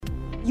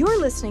You're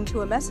listening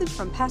to a message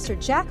from Pastor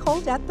Jack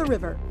Holt at the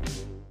River.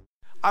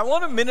 I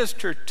want to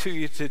minister to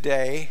you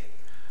today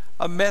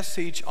a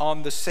message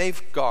on the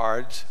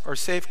safeguards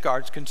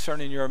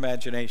concerning your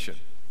imagination.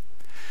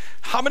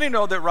 How many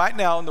know that right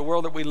now in the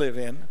world that we live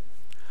in,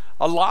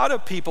 a lot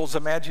of people's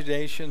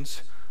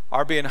imaginations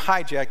are being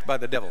hijacked by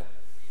the devil?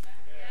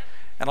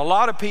 And a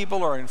lot of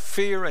people are in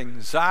fear,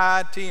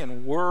 anxiety,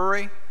 and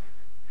worry.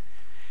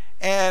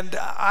 And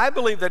I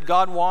believe that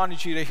God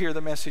wanted you to hear the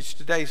message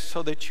today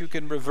so that you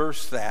can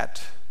reverse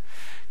that.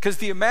 Because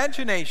the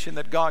imagination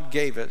that God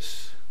gave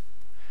us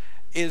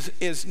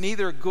is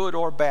neither good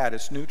or bad.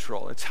 It's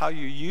neutral. It's how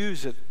you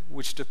use it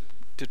which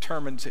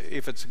determines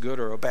if it's a good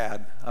or a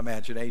bad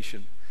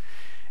imagination.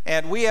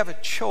 And we have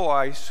a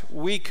choice.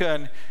 We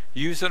can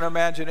use our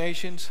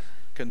imaginations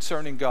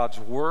concerning God's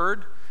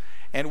Word,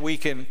 and we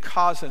can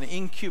cause an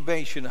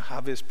incubation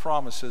of His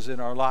promises in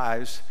our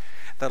lives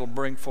that'll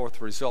bring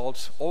forth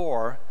results,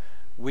 or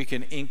we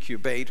can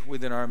incubate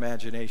within our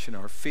imagination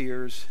our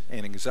fears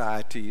and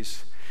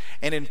anxieties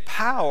and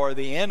empower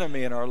the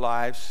enemy in our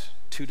lives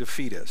to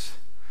defeat us.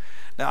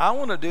 Now, I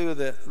want to do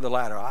the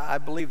latter. I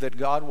believe that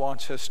God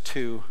wants us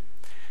to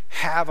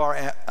have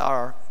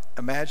our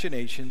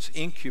imaginations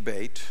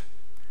incubate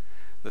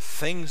the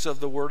things of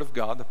the Word of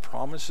God, the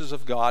promises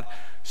of God,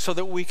 so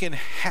that we can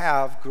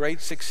have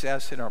great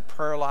success in our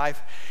prayer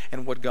life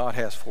and what God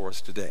has for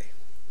us today.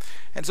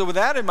 And so with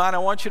that in mind, I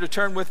want you to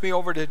turn with me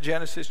over to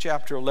Genesis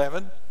chapter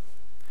 11.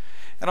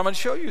 And I'm going to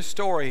show you a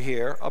story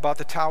here about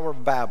the Tower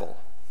of Babel.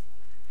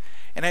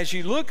 And as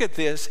you look at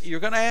this,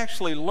 you're going to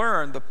actually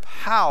learn the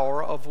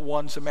power of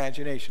one's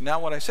imagination. Now,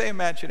 when I say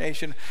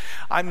imagination,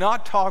 I'm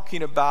not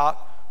talking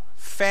about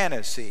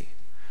fantasy.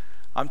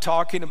 I'm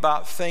talking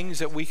about things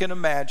that we can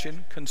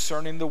imagine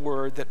concerning the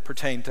Word that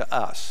pertain to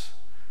us.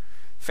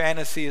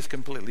 Fantasy is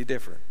completely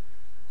different.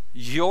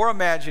 Your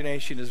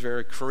imagination is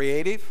very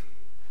creative.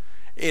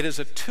 It is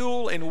a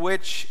tool in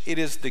which it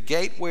is the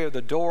gateway or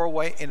the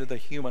doorway into the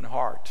human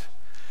heart.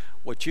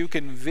 What you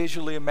can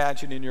visually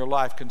imagine in your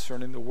life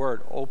concerning the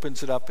Word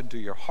opens it up into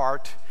your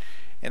heart,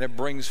 and it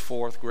brings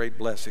forth great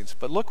blessings.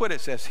 But look what it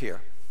says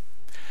here.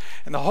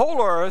 And the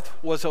whole earth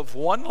was of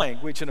one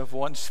language and of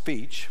one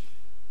speech.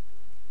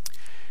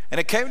 And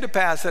it came to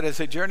pass that as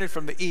they journeyed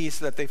from the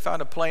east, that they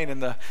found a plain in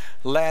the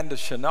land of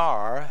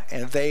Shinar,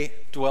 and they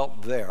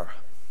dwelt there.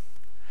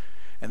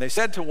 And they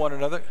said to one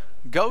another,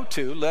 "Go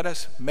to, let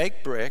us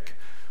make brick,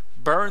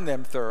 burn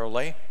them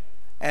thoroughly."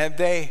 And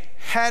they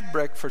had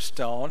brick for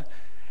stone,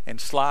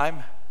 and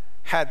slime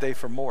had they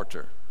for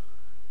mortar.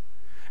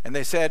 And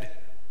they said,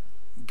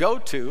 "Go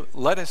to,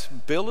 let us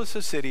build us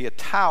a city, a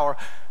tower,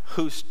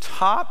 whose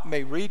top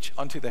may reach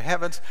unto the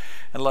heavens,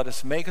 and let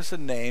us make us a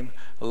name,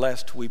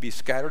 lest we be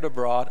scattered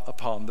abroad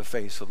upon the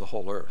face of the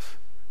whole earth."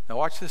 Now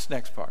watch this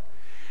next part.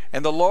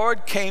 And the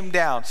Lord came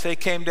down, say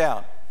came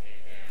down,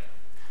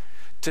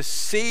 to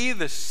see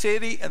the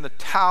city and the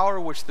tower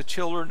which the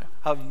children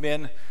of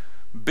men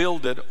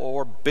builded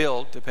or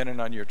built, depending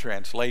on your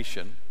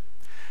translation.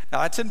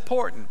 Now that's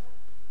important.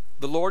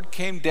 The Lord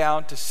came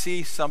down to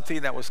see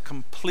something that was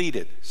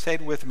completed. Say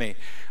it with me.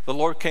 The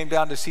Lord came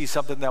down to see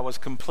something that was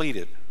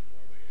completed.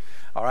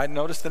 All right,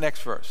 notice the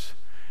next verse.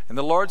 And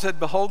the Lord said,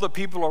 "Behold, the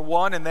people are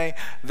one, and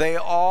they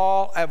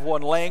all have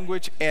one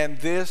language, and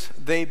this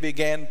they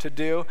began to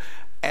do.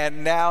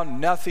 And now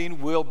nothing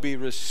will be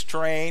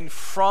restrained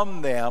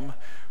from them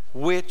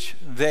which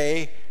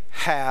they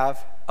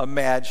have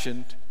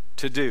imagined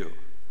to do."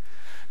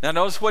 Now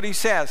notice what he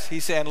says.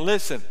 He's saying,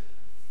 listen,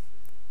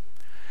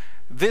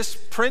 this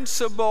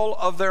principle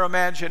of their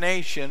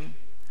imagination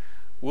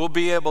will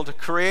be able to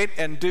create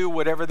and do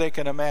whatever they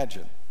can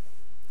imagine.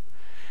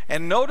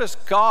 And notice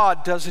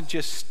God doesn't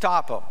just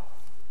stop them.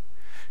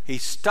 He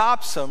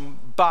stops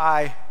them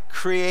by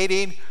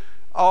creating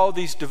all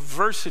these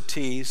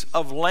diversities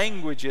of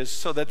languages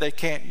so that they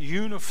can't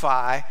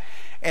unify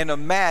and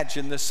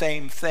imagine the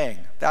same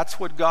thing. That's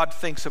what God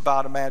thinks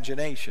about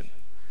imagination.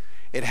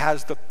 It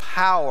has the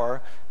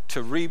power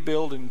to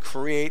rebuild and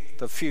create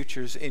the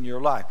futures in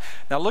your life.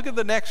 Now look at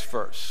the next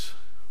verse.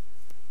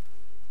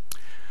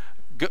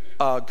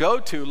 Go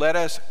to, let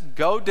us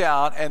go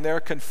down, and there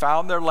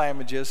confound their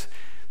languages,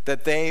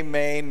 that they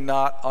may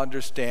not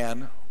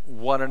understand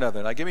one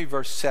another. Now give me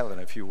verse 7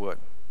 if you would.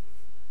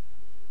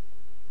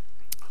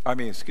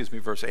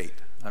 Verse 8.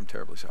 I'm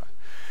terribly sorry.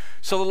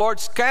 So the Lord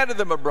scattered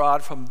them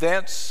abroad from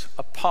thence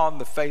upon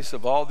the face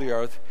of all the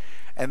earth,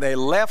 and they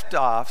left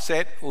off, say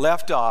it,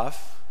 left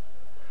off,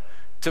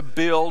 to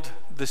build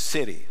the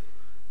city.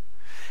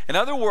 In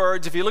other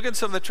words, if you look at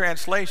some of the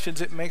translations,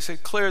 it makes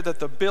it clear that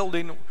the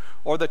building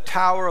or the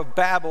Tower of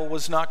Babel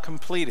was not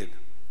completed.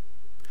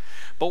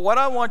 But what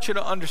I want you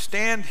to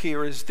understand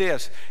here is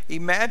this.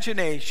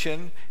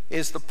 Imagination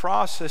is the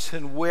process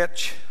in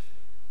which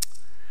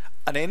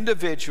an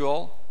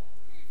individual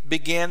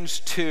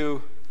begins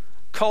to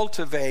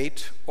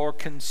cultivate or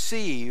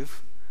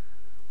conceive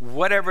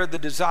whatever the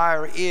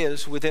desire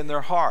is within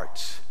their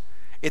hearts.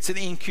 It's an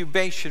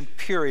incubation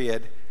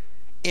period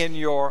in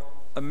your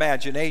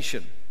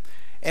imagination.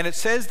 And it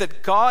says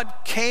that God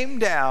came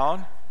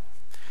down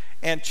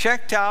and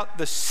checked out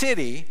the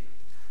city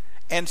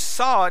and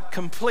saw it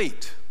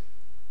complete.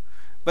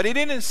 But he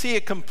didn't see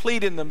it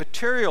complete in the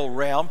material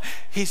realm.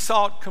 He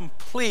saw it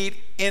complete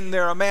in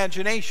their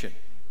imagination.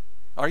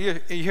 Are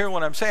you hearing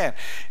what I'm saying?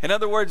 In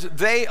other words,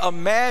 they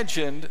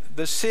imagined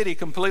the city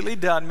completely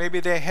done. Maybe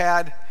they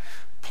had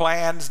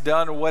plans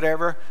done or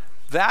whatever.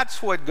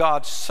 That's what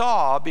God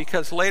saw,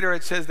 because later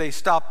it says they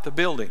stopped the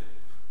building.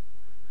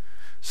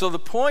 So the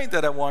point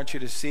that I want you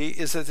to see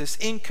is that this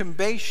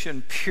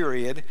incubation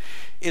period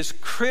is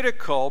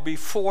critical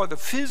before the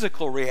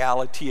physical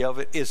reality of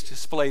it is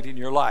displayed in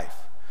your life.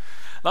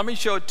 Let me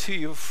show it to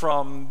you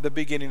from the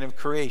beginning of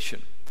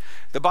creation.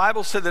 The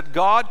Bible said that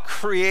God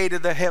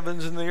created the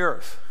heavens and the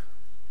earth.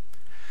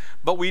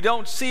 But we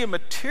don't see a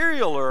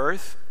material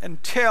earth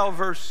until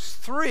verse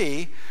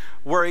 3,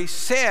 where he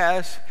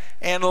says,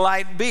 "And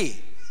light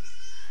be."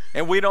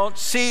 And we don't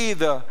see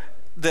the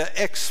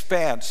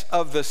expanse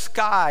of the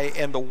sky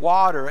and the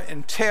water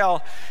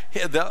until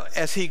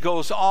as he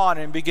goes on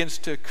and begins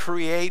to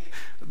create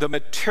the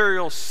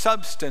material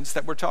substance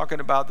that we're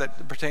talking about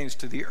that pertains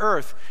to the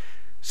earth.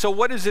 So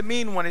what does it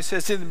mean when he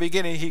says in the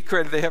beginning he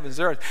created the heavens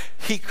and the earth?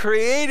 He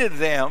created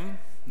them,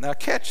 now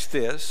catch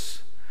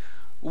this,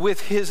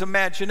 with his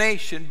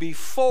imagination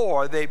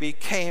before they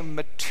became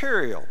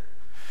material.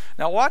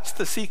 Now watch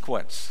the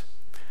sequence.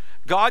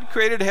 God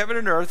created heaven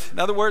and earth. In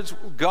other words,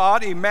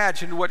 God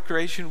imagined what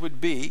creation would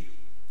be.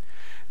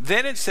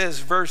 Then it says,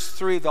 verse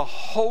 3, the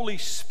Holy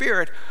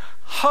Spirit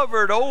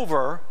hovered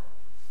over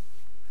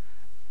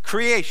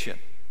creation.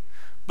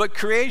 But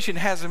creation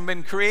hasn't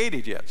been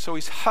created yet. So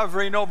he's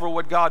hovering over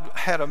what God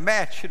had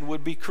imagined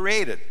would be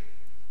created.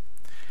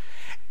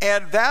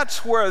 And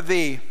that's where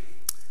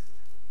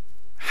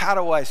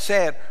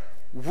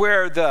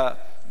where the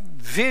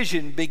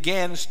vision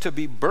begins to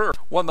be birthed.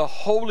 When the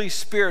Holy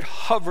Spirit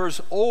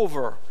hovers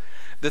over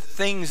the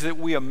things that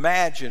we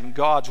imagine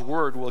God's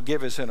word will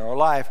give us in our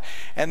life.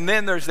 And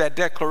then there's that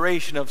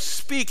declaration of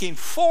speaking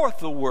forth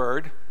the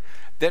word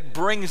that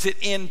brings it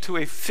into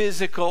a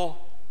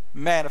physical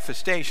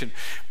manifestation.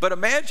 But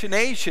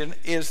imagination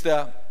is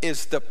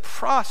the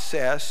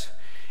process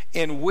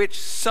in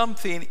which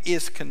something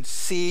is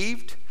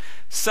conceived,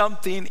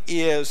 something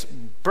is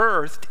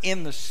birthed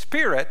in the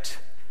spirit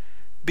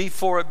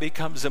before it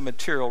becomes a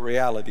material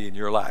reality in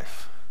your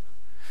life.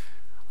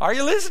 Are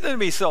you listening to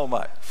me so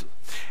much?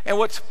 And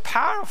what's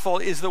powerful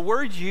is the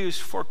word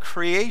used for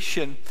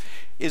creation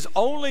is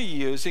only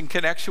used in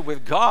connection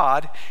with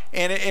God.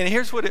 And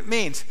here's what it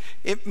means.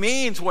 It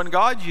means when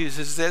God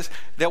uses this,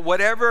 that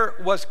whatever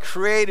was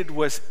created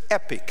was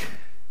epic.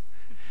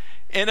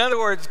 In other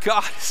words,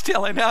 God is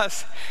telling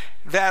us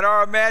that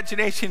our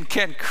imagination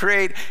can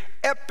create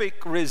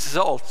epic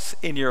results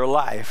in your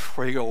life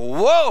where you go,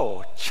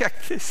 whoa,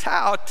 check this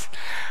out.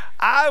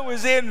 I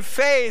was in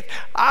faith.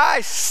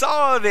 I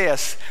saw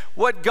this,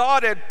 what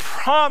God had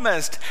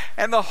promised,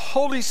 and the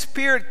Holy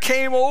Spirit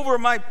came over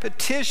my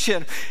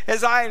petition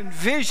as I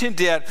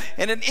envisioned it,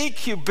 and an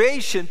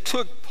incubation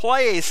took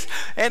place,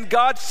 and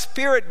God's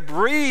Spirit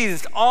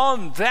breathed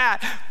on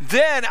that.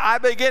 Then I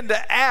began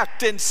to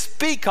act and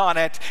speak on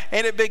it,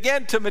 and it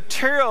began to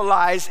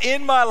materialize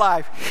in my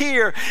life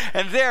here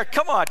and there.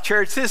 Come on,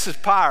 church, this is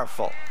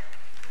powerful.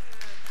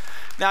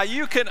 Now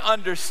you can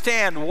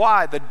understand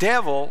why the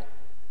devil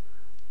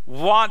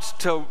wants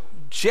to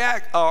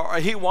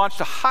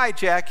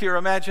hijack your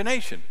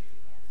imagination,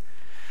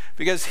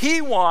 because he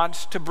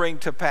wants to bring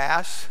to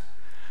pass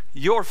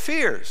your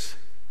fears.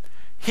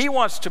 He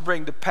wants to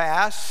bring to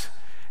pass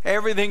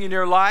everything in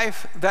your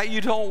life that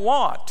you don't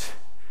want.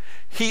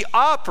 He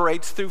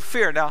operates through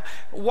fear. Now,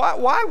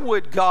 why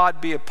would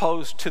God be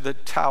opposed to the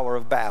Tower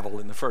of Babel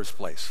in the first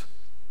place?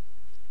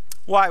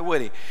 Why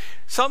would he?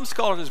 Some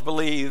scholars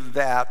believe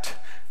that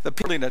the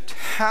building a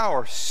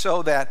tower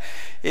so that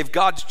if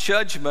God's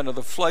judgment of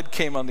the flood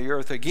came on the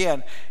earth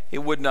again, it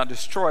would not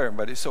destroy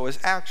everybody. So it's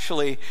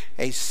actually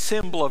a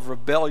symbol of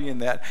rebellion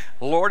that,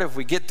 Lord, if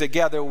we get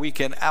together, we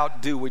can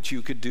outdo what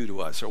you could do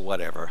to us or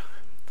whatever.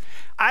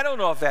 I don't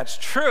know if that's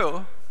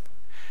true,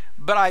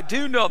 but I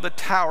do know the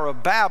Tower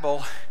of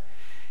Babel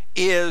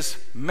is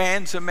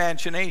man's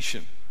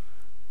imagination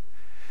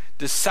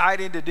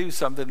deciding to do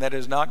something that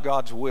is not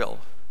God's will.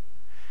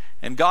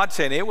 And God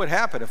said it would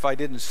happen if I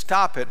didn't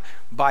stop it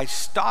by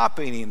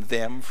stopping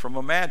them from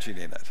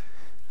imagining it.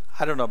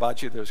 I don't know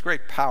about you, there's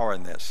great power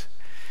in this.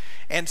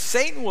 And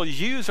Satan will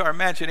use our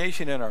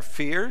imagination and our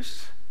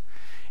fears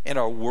and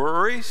our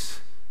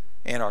worries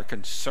and our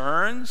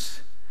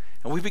concerns.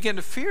 And we begin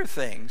to fear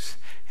things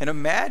and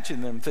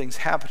imagine them things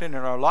happening in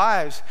our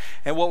lives.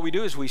 And what we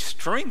do is we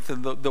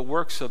strengthen the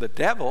works of the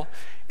devil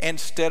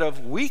instead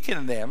of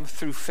weakening them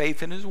through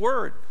faith in his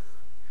word.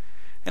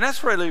 And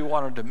that's really what I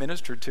wanted to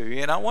minister to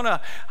you. And I want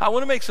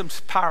to make some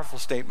powerful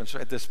statements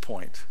at this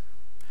point.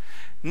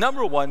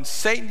 Number one,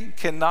 Satan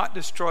cannot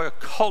destroy a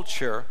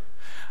culture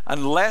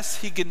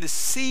unless he can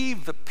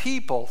deceive the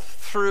people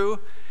through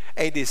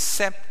a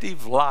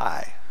deceptive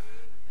lie.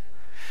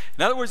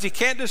 In other words, he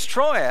can't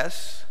destroy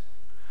us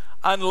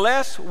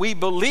unless we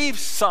believe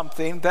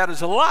something that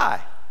is a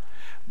lie.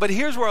 But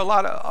here's where a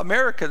lot of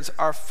Americans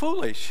are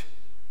foolish.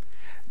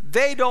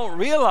 They don't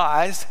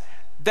realize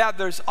that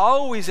there's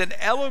always an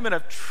element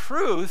of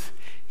truth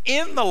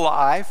in the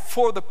lie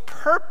for the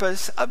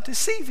purpose of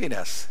deceiving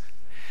us.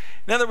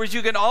 In other words,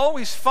 you can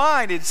always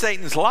find in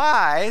Satan's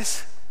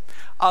lies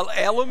an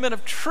element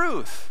of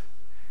truth.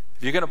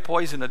 If you're going to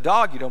poison a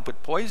dog, you don't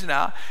put poison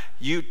out.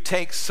 You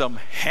take some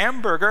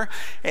hamburger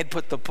and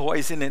put the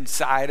poison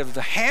inside of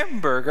the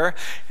hamburger.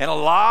 And a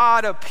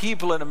lot of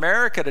people in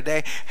America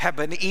today have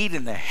been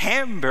eating the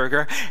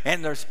hamburger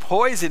and there's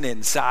poison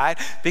inside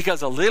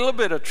because a little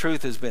bit of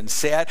truth has been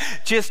said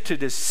just to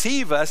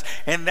deceive us.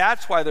 And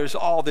that's why there's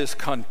all this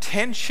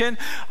contention,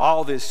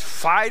 all this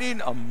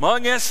fighting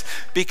among us,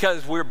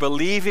 because we're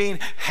believing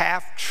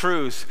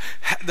half-truths.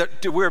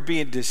 We're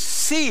being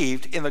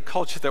deceived in the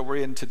culture that we're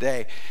in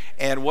today.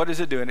 And what is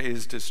it doing? It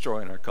is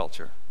destroying our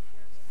culture.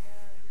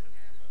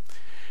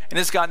 And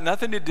it's got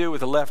nothing to do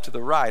with the left or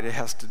the right. It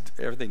has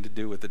everything to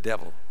do with the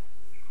devil.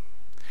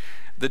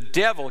 The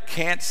devil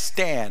can't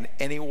stand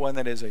anyone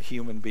that is a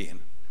human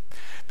being,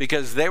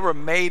 because they were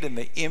made in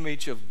the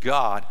image of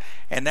God,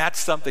 and that's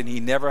something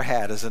he never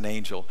had as an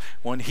angel.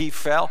 When he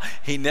fell,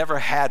 he never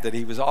had that.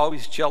 He was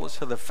always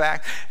jealous of the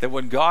fact that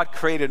when God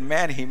created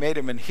man, he made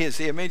him in his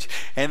image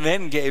and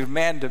then gave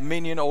man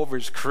dominion over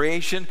his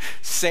creation.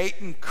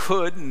 Satan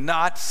could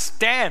not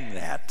stand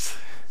that.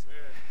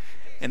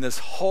 And this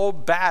whole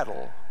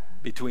battle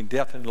between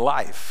death and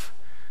life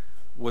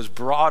was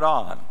brought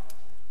on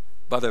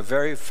by the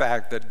very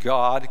fact that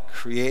God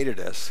created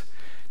us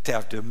to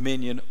have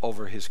dominion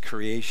over his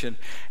creation,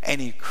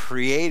 and he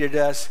created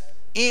us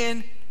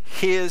in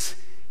his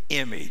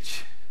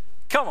image.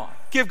 Come on,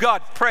 give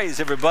God praise,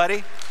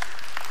 everybody.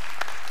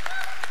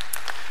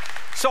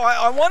 So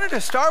I wanted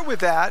to start with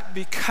that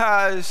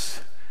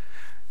because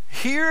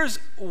here's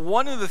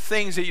one of the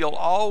things that you'll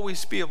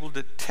always be able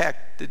to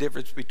detect the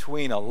difference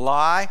between a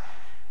lie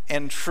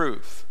and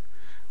truth.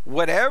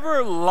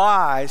 Whatever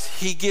lies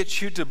he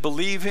gets you to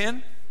believe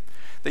in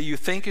that you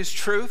think is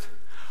truth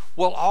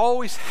will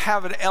always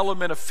have an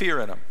element of fear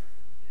in them.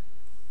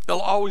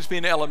 There'll always be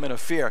an element of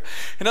fear.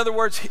 In other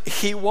words,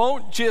 he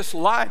won't just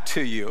lie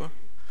to you.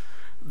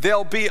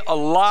 There'll be a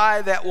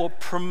lie that will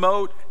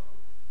promote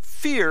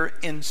fear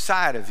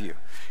inside of you.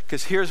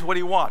 Because here's what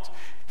he wants.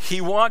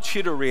 He wants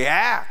you to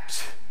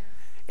react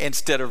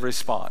instead of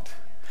respond.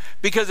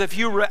 Because if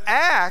you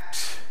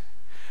react,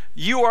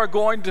 you are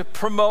going to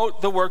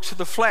promote the works of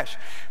the flesh.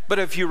 But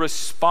if you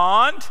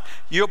respond,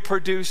 you'll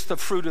produce the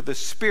fruit of the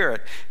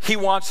Spirit. He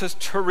wants us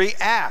to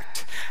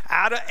react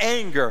out of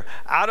anger,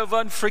 out of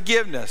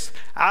unforgiveness,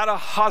 out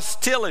of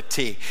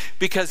hostility,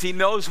 because he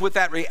knows with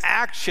that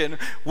reaction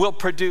will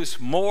produce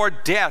more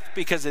death,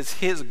 because it's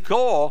his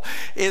goal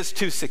is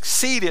to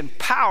succeed in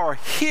power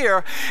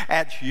here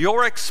at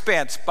your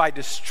expense by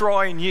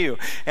destroying you.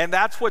 And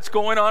that's what's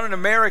going on in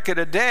America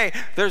today.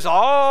 There's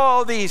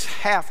all these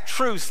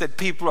half-truths that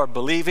people are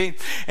believing.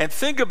 And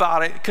think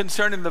about it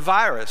concerning the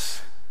virus.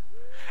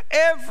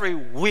 Every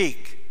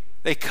week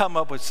they come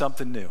up with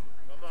something new.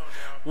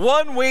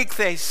 One week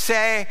they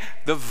say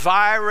the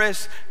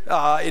virus,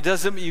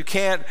 you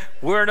can't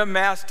wear a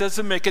mask,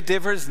 doesn't make a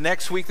difference.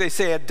 Next week they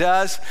say it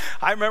does.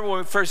 I remember when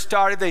we first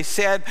started, they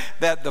said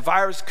that the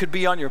virus could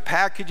be on your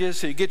packages,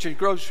 so you get your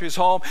groceries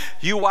home,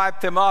 you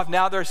wipe them off.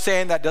 Now they're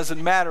saying that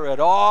doesn't matter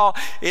at all.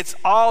 It's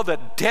all the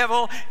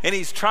devil, and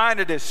he's trying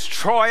to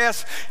destroy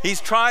us.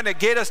 He's trying to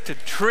get us to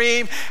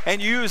dream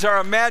and use our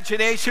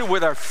imagination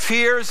with our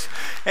fears.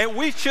 And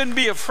we shouldn't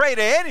be afraid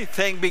of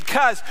anything,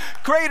 because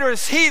greater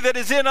is he that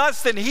is in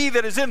us than he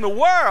that is in the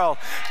world.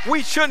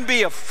 We shouldn't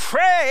be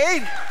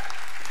afraid.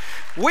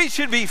 We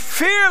should be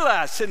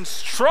fearless and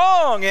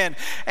strong and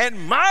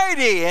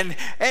mighty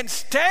and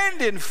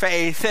stand in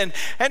faith and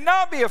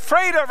not be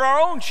afraid of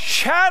our own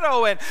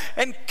shadow and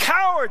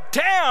cower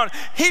down.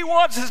 He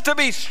wants us to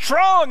be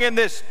strong in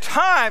this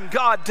time,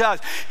 God does.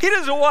 He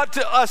doesn't want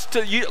us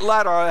to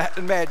let our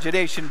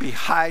imagination be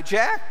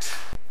hijacked.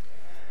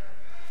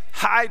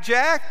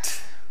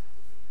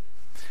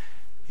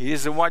 He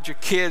doesn't want your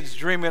kids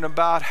dreaming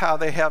about how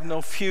they have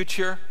no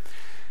future,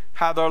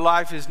 how their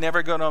life is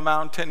never going to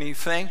amount to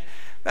anything.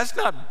 That's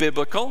not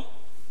biblical.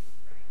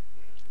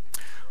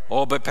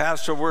 Oh, but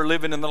Pastor, we're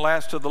living in the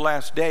last of the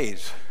last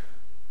days.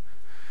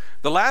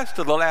 The last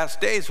of the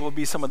last days will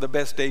be some of the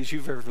best days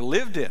you've ever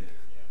lived in.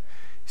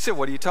 You say,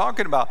 what are you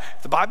talking about?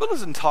 The Bible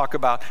doesn't talk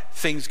about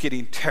things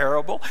getting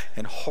terrible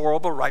and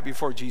horrible right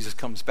before Jesus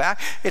comes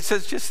back. It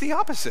says just the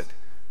opposite.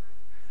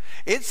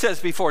 It says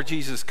before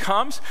Jesus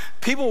comes,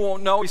 people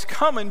won't know he's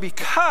coming,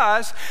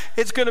 because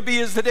it's going to be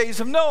as the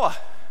days of Noah.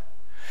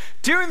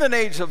 During the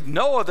days of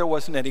Noah, there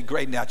wasn't any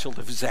great natural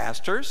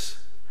disasters.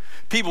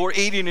 People were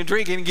eating and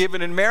drinking and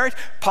giving in marriage.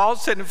 Paul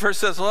said in 1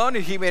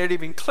 Thessalonians, he made it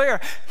even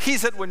clear. He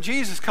said when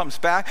Jesus comes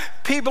back,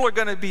 people are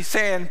going to be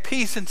saying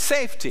peace and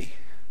safety.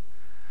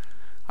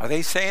 Are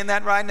they saying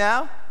that right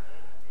now?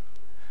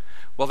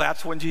 Well,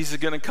 that's when Jesus is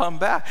going to come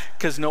back,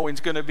 because no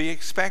one's going to be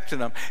expecting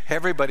him.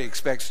 Everybody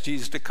expects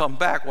Jesus to come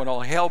back when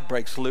all hell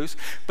breaks loose,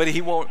 but he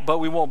won't. But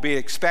we won't be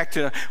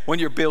expecting him when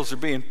your bills are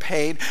being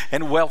paid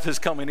and wealth is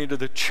coming into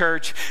the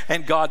church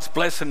and God's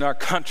blessing our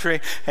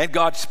country and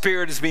God's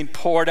Spirit is being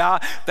poured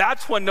out.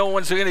 That's when no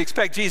one's going to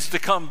expect Jesus to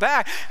come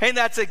back, and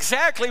that's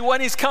exactly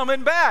when he's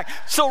coming back.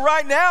 So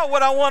right now,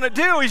 what I want to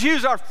do is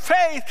use our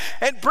faith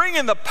and bring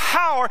in the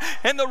power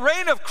and the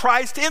reign of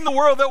Christ in the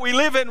world that we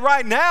live in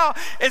right now,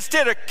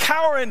 instead of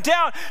cowering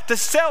down to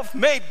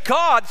self-made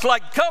gods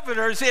like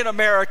governors in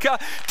America,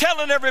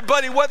 telling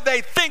everybody what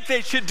they think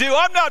they should do.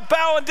 I'm not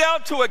bowing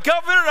down to a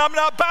governor. I'm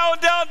not bowing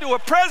down to a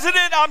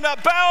president. I'm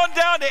not bowing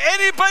down to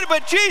anybody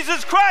but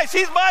Jesus Christ.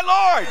 He's my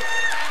Lord.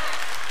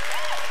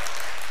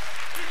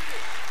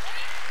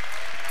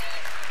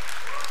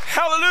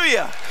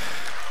 Hallelujah.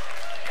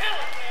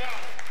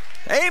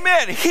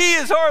 Amen. He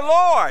is our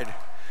Lord.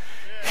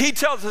 He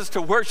tells us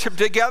to worship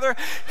together.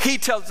 He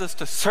tells us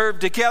to serve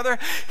together.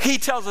 He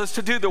tells us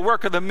to do the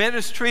work of the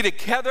ministry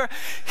together.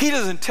 He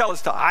doesn't tell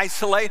us to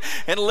isolate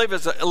and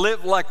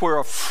live like we're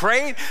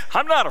afraid.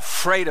 I'm not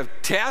afraid of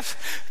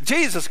death.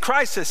 Jesus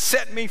Christ has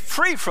set me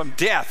free from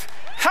death.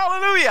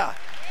 Hallelujah.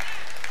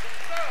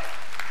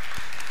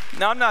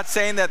 Now, I'm not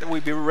saying that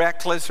we be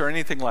reckless or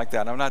anything like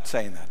that. I'm not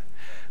saying that.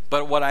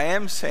 But what I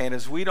am saying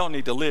is we don't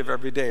need to live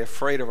every day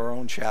afraid of our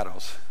own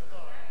shadows.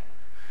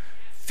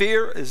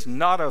 Fear is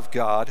not of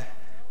God.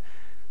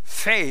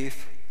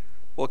 Faith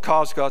will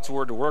cause God's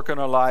word to work in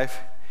our life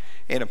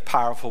in a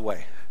powerful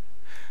way.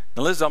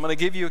 Now listen, I'm going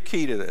to give you a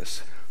key to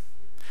this.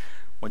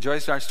 When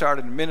Joyce and I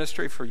started in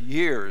ministry for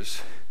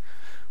years,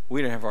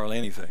 we didn't have hardly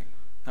anything.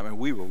 I mean,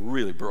 we were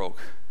really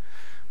broke.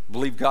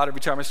 Believed God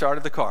every time I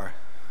started the car.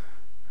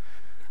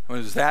 I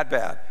mean, it was that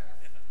bad.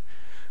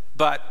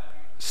 But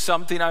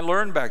something I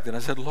learned back then, I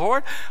said,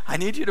 Lord, I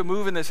need you to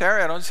move in this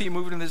area. I don't see you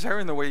moving in this area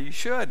in the way you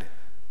should.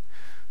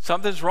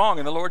 Something's wrong,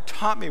 and the Lord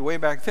taught me way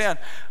back then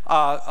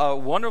a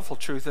wonderful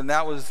truth, and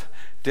that was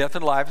death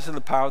and life is in the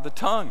power of the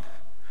tongue.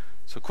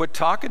 So quit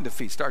talking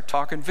defeat, start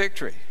talking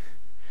victory.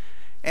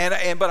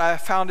 But I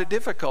found it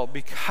difficult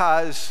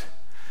because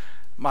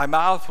my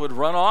mouth would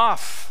run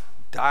off,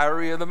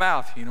 diarrhea of the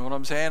mouth, you know what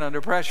I'm saying, under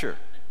pressure.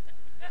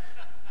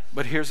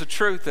 But here's a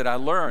truth that I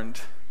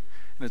learned,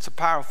 and it's a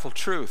powerful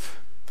truth.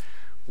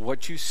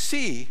 What you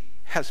see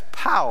has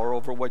power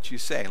over what you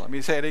say. Let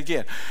me say it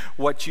again.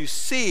 What you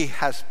see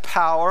has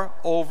power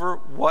over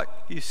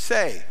what you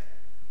say.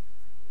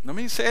 Let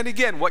me say it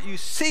again. What you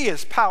see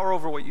has power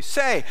over what you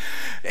say.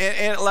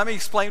 And let me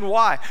explain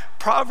why.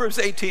 Proverbs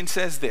 18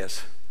 says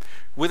this: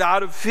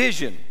 without a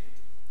vision,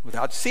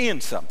 without seeing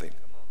something,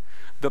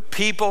 the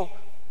people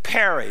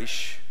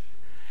perish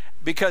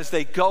because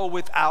they go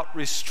without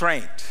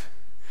restraint.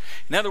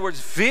 In other words,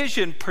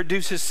 vision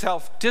produces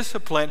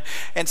self-discipline,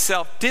 and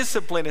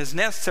self-discipline is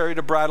necessary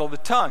to bridle the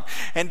tongue.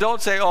 And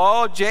don't say,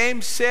 oh,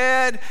 James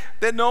said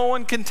that no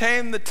one can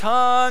tame the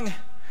tongue,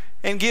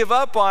 and give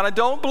up on it.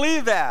 Don't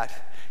believe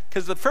that.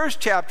 Because the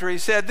first chapter he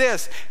said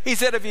this. He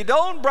said, if you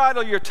don't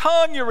bridle your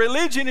tongue, your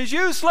religion is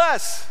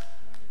useless.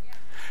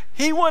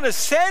 He wouldn't have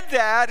said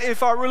that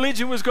if our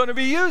religion was going to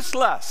be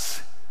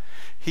useless.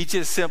 He's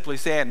just simply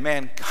saying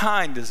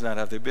mankind does not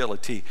have the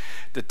ability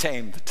to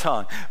tame the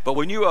tongue. But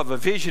when you have a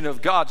vision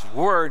of God's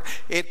word,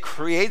 it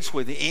creates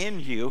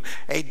within you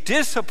a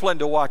discipline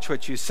to watch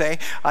what you say,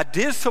 a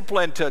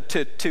discipline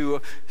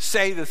to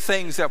say the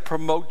things that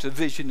promote the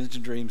visions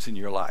and dreams in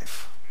your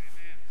life.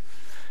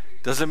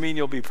 Doesn't mean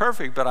you'll be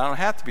perfect, but I don't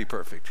have to be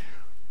perfect.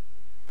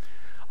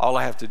 All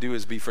I have to do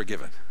is be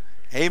forgiven.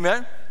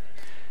 Amen?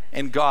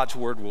 And God's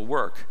word will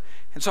work.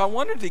 And so I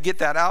wanted to get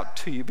that out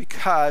to you,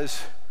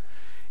 because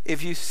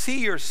if you see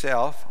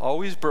yourself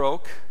always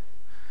broke,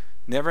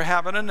 never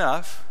having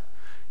enough,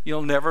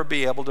 you'll never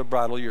be able to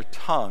bridle your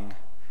tongue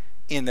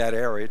in that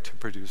area to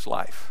produce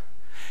life.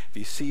 If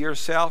you see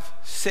yourself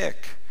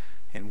sick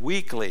and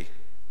weakly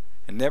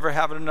and never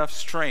having enough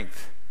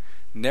strength,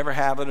 never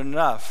having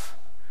enough,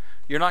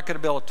 you're not going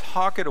to be able to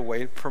talk it away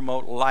to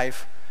promote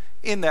life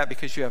in that,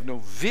 because you have no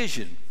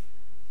vision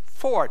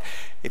for it.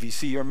 If you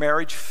see your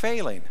marriage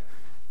failing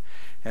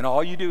and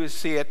all you do is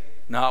see it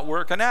not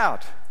working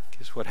out,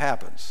 guess what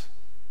happens?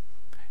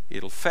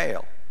 It'll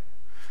fail,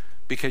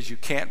 because you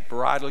can't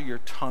bridle your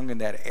tongue in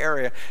that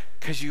area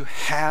because you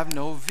have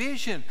no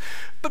vision.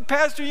 But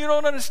Pastor, you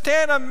don't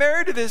understand. I'm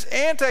married to this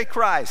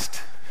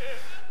Antichrist.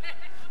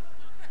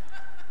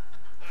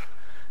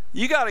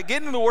 You got to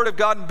get into the Word of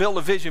God and build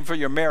a vision for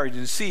your marriage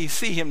and see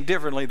him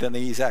differently than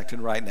he's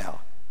acting right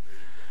now.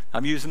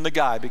 I'm using the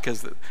guy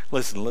because,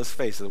 listen, let's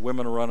face it, the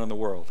women are running the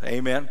world.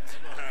 Amen?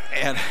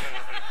 And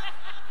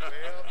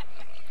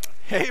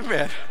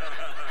amen.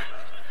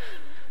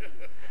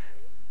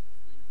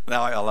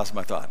 Now I lost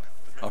my thought.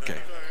 Okay.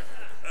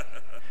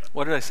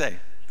 What did I say?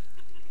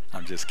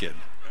 I'm just kidding.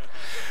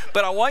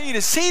 But I want you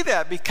to see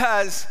that,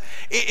 because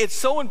it's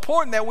so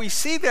important that we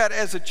see that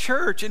as a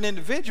church, an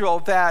individual,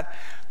 that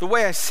the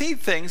way I see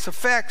things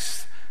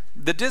affects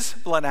the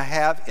discipline I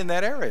have in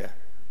that area.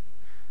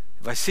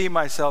 if I see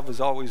myself as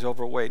always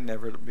overweight,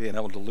 never being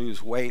able to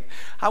lose weight,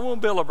 I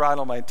won't be able to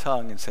bridle my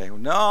tongue and say,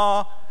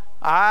 no,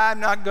 I'm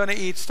not going to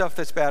eat stuff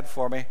that's bad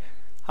for me.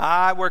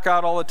 I work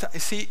out all the time.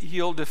 See,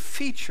 you'll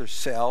defeat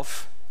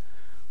yourself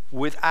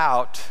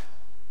without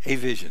a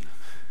vision.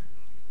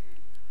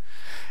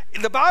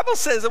 The Bible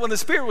says that when the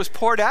Spirit was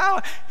poured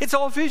out, it's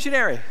all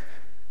visionary.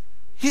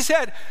 He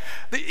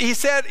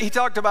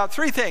talked about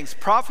three things: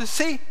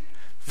 prophecy,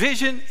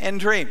 vision, and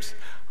dreams.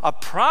 A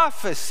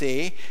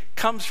prophecy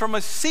comes from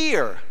a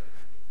seer.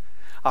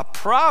 A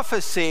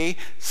prophecy,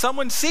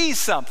 someone sees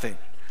something.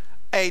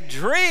 A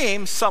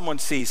dream, someone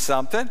sees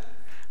something.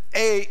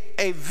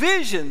 A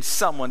vision,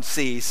 someone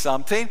sees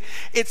something.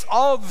 It's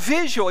all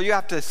visual. You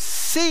have to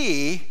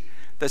see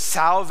the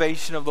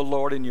salvation of the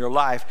Lord in your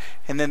life,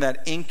 and then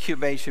that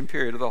incubation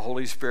period of the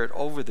Holy Spirit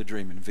over the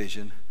dream and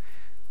vision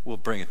will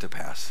bring it to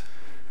pass.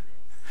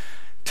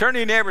 Turn to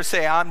your neighbor and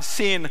say, I'm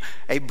seeing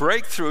a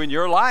breakthrough in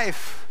your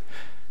life.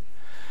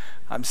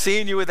 I'm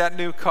seeing you with that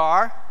new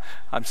car.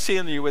 I'm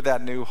seeing you with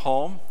that new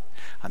home.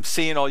 I'm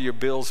seeing all your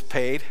bills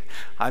paid.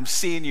 I'm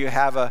seeing you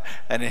have an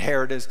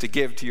inheritance to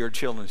give to your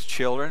children's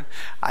children.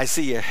 I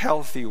see you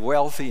healthy,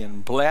 wealthy,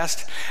 and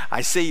blessed.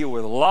 I see you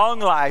with long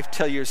life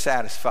till you're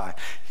satisfied.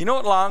 You know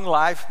what long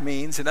life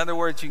means? In other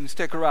words, you can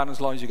stick around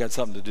as long as you got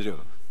something to do.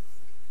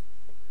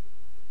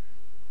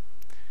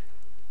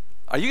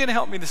 Are you going to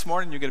help me this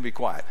morning? You're going to be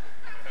quiet.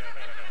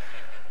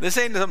 This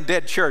ain't some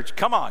dead church.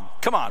 Come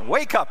on,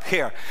 wake up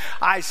here.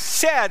 I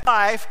said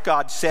life,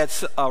 God said,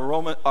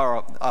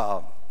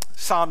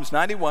 Psalms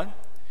 91,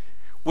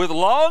 with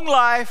long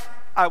life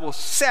I will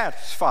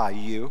satisfy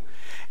you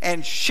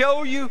and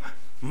show you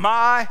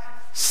my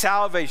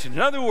salvation. In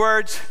other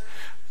words,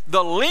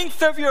 the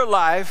length of your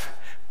life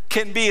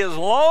can be as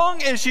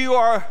long as you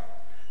are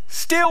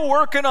still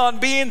working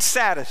on being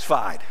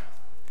satisfied.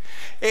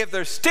 If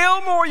there's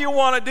still more you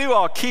want to do,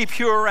 I'll keep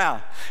you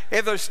around.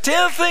 If there's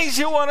still things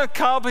you want to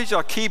accomplish,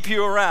 I'll keep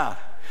you around.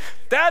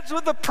 That's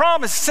what the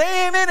promise.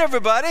 Say amen,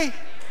 everybody.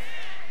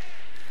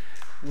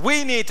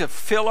 We need to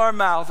fill our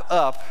mouth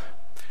up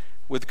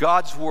with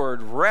God's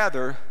word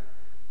rather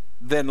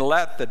than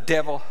let the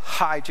devil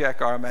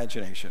hijack our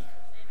imagination.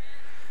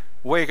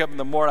 Wake up in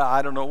the morning,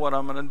 I don't know what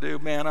I'm going to do.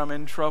 Man, I'm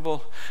in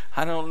trouble.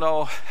 I don't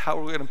know how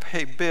we're going to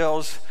pay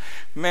bills.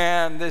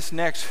 Man, this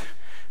next,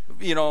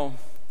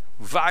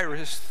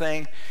 virus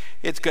thing,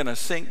 it's going to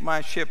sink my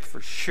ship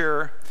for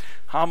sure.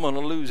 I'm going to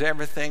lose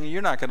everything.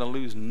 You're not going to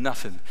lose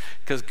nothing,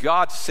 because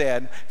God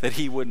said that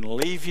he wouldn't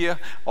leave you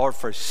or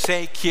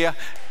forsake you.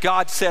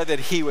 God said that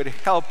he would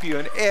help you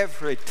in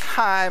every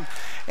time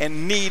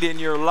and need in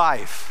your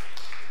life.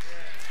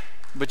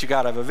 But you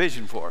got to have a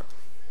vision for it.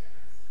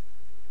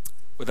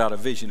 Without a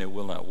vision, it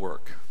will not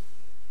work.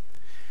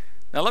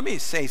 Now let me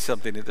say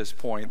something at this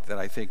point that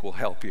I think will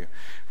help you.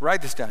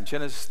 Write this down,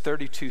 Genesis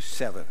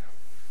 32:7.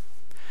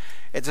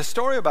 It's a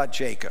story about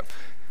Jacob.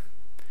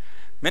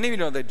 Many of you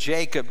know that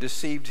Jacob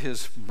deceived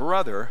his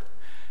brother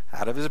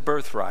out of his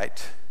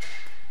birthright,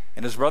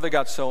 and his brother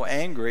got so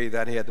angry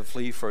that he had to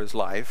flee for his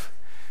life.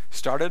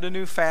 Started a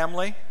new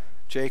family,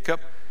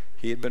 Jacob.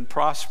 He had been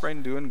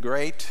prospering, doing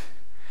great.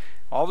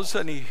 All of a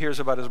sudden he hears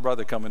about his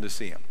brother coming to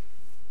see him.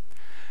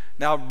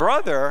 Now,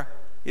 brother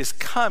is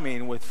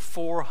coming with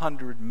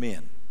 400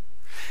 men.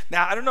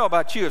 Now, I don't know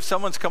about you. If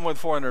someone's coming with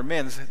 400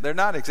 men, they're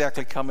not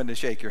exactly coming to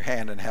shake your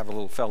hand and have a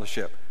little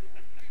fellowship.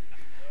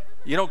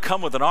 You don't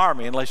come with an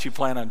army unless you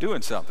plan on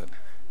doing something.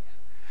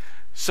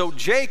 So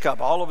Jacob,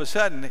 all of a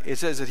sudden, it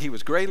says that he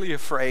was greatly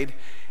afraid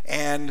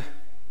and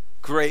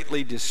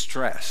greatly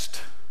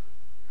distressed.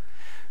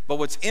 But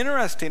what's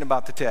interesting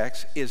about the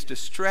text is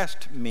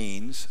distressed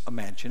means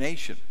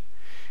imagination.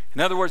 In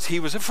other words, he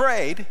was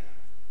afraid,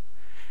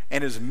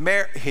 and his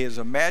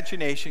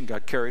imagination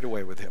got carried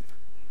away with him.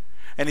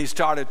 And he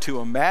started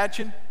to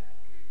imagine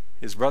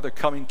his brother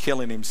coming,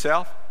 killing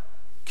himself,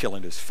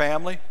 killing his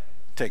family,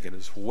 taking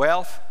his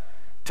wealth,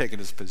 taking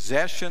his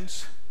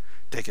possessions,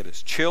 taking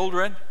his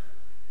children,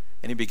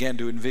 and he began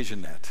to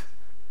envision that.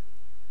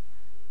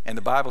 And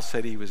the Bible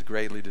said he was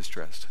greatly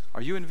distressed.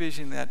 Are you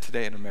envisioning that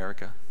today in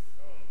America?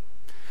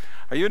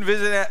 Are you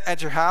envisioning that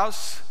at your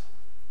house?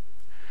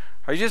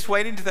 Are you just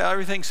waiting until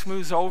everything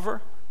smooths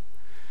over?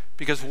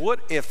 Because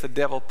what if the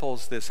devil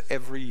pulls this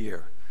every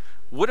year?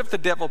 What if the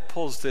devil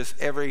pulls this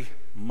every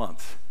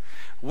month?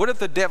 What if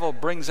the devil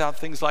brings out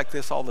things like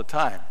this all the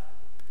time?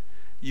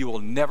 You will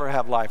never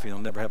have life, and you'll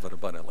never have it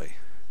abundantly.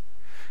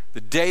 The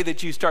day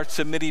that you start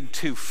submitting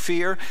to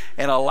fear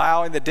and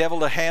allowing the devil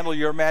to handle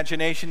your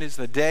imagination is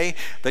the day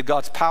that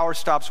God's power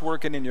stops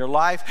working in your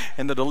life,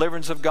 and the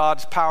deliverance of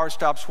God's power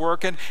stops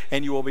working,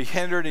 and you will be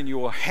hindered and you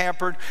will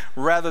hampered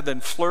rather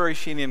than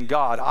flourishing in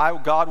God.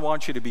 God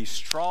wants you to be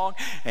strong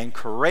and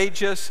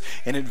courageous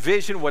and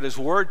envision what his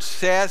word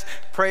says.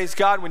 Praise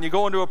God. When you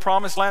go into a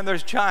promised land,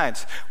 there's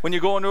giants. When you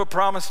go into a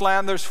promised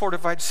land, there's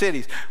fortified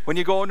cities. When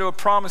you go into a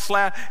promised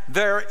land,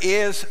 there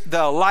is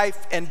the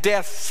life and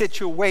death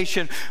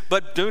situation.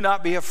 but do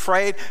not be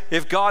afraid.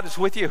 If God is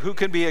with you, who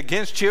can be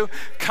against you?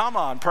 Come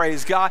on,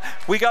 praise God.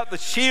 We got the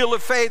shield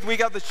of faith. We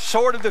got the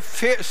sword of the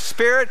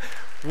Spirit.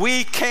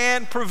 We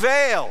can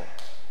prevail.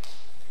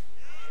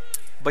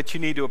 But you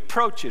need to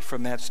approach it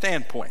from that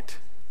standpoint.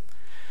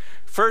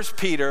 1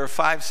 Peter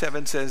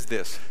 5:7 says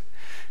this,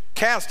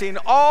 casting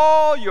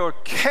all your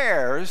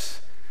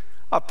cares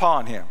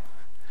upon him.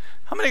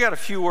 How many got a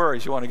few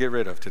worries you want to get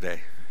rid of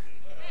today?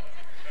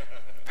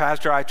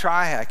 Pastor, I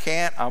try, I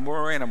can't, I'm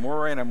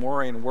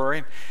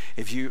worrying.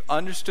 If you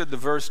understood the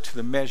verse to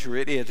the measure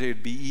it is, it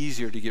would be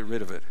easier to get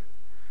rid of it.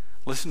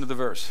 Listen to the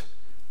verse.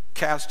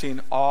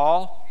 Casting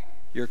all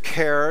your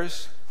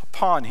cares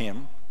upon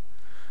him,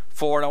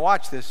 for, now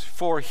watch this,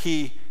 for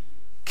he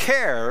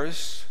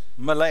cares,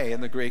 malay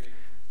in the Greek,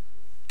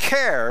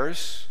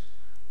 cares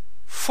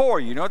for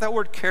you. You know what that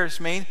word cares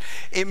means?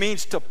 It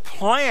means to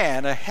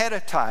plan ahead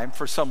of time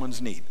for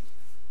someone's need.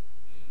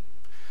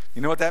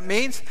 You know what that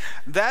means?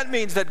 That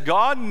means that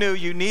God knew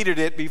you needed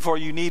it before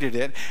you needed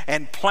it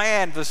and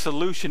planned the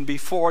solution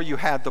before you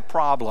had the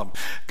problem.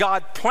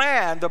 God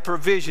planned the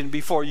provision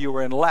before you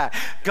were in lack.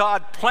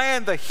 God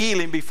planned the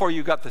healing before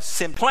you got the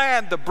sin.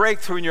 Planned the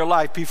breakthrough in your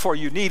life before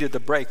you needed the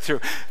breakthrough.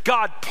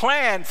 God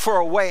planned for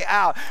a way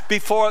out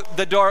before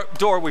the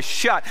door was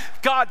shut.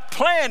 God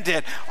planned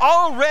it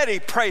already,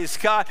 praise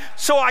God,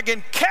 so I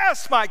can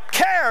cast my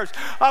cares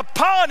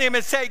upon him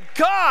and say,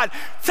 God,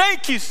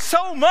 thank you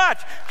so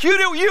much.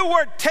 You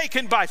weren't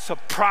taken by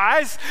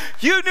surprise.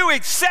 You knew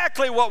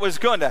exactly what was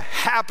going to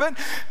happen.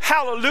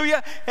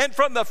 Hallelujah. And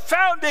from the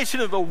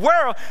foundation of the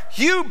world,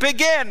 you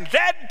began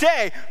that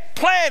day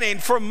planning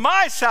for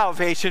my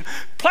salvation,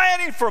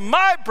 planning for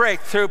my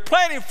breakthrough,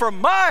 planning for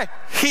my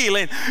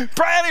healing,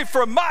 planning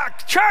for my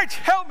church.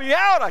 Help me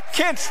out. I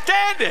can't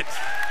stand it.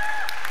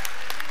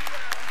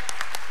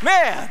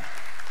 Man.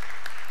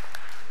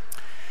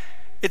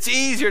 It's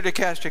easier to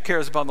cast your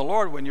cares upon the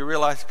Lord when you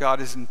realize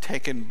God isn't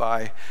taken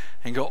by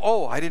and go,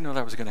 oh, I didn't know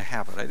that was going to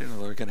happen. I didn't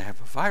know they were going to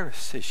have a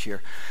virus this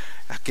year.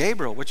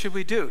 Gabriel, what should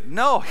we do?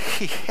 No,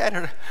 he had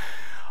it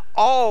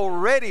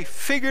already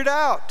figured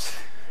out.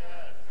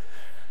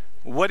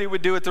 What he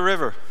would do at the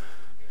river.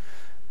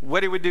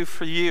 What he would do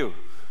for you.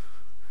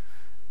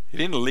 He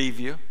didn't leave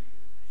you.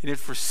 He didn't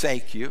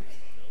forsake you.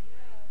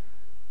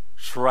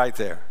 It's right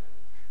there.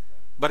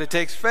 But it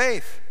takes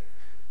faith.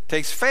 It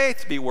takes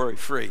faith to be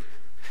worry-free.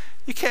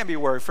 You can't be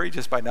worry-free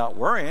just by not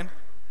worrying.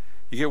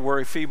 You get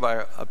worry-free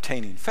by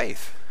obtaining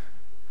faith.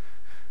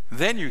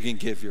 Then you can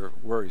give your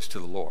worries to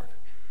the Lord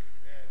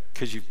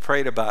because you've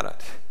prayed about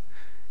it.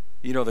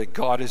 You know that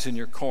God is in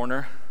your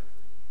corner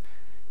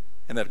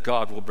and that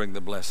God will bring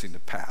the blessing to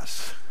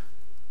pass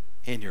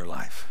in your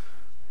life.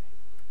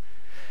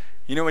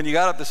 You know, when you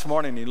got up this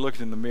morning and you looked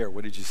in the mirror,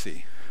 what did you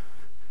see?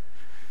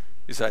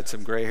 Besides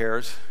some gray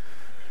hairs,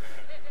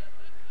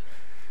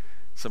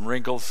 some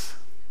wrinkles,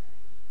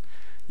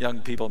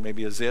 young people,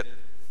 maybe a zit.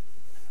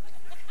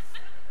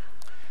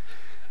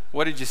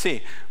 What did you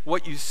see?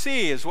 What you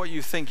see is what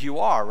you think you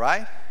are,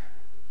 right?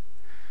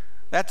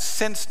 That's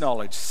sense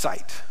knowledge,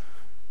 sight.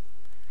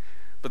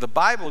 But the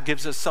Bible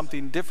gives us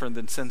something different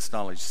than sense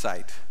knowledge,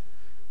 sight.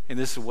 And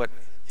this is what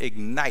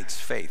ignites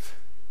faith.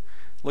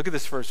 Look at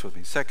this verse with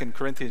me. 2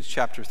 Corinthians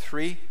chapter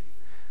 3,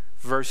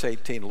 verse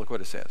 18. Look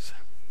what it says.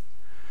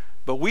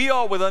 But we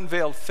all with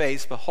unveiled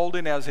face,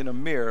 beholding as in a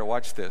mirror,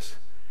 watch this,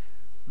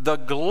 the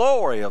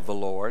glory of the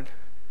Lord,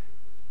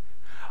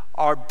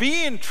 are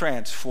being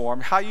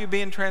transformed. How are you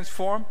being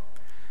transformed?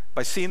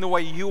 By seeing the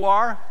way you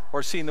are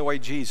or seeing the way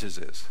Jesus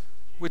is?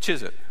 Which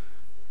is it?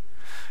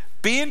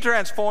 Being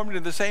transformed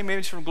into the same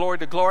image from glory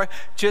to glory,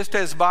 just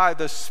as by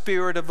the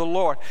Spirit of the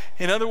Lord.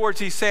 In other words,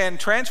 he's saying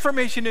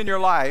transformation in your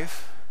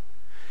life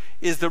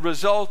is the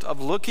result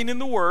of looking in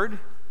the Word,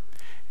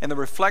 and the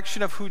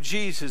reflection of who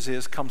Jesus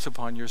is comes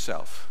upon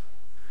yourself.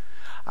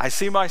 I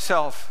see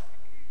myself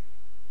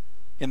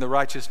in the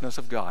righteousness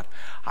of God.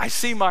 I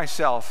see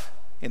myself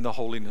in the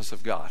holiness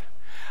of God.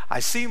 I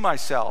see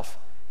myself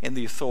in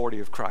the authority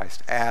of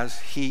Christ.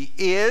 As he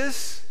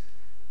is,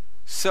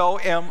 so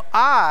am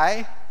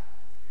I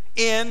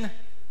in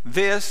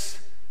this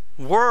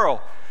world.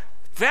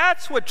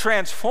 That's what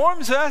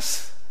transforms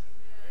us.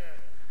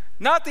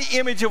 Not the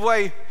image of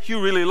what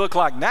you really look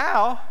like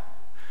now,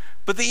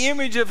 but the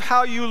image of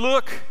how you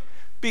look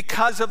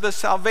because of the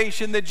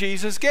salvation that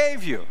Jesus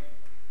gave you.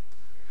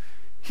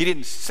 He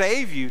didn't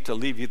save you to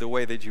leave you the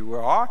way that you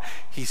are.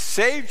 He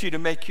saved you to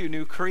make you a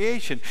new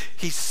creation.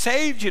 He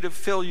saved you to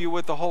fill you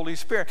with the Holy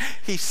Spirit.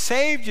 He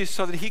saved you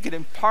so that he could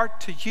impart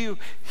to you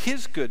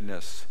his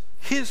goodness,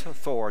 his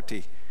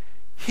authority,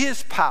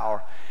 his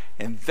power.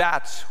 And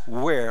that's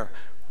where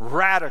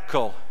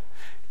radical,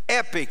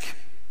 epic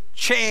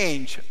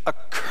change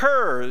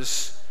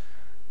occurs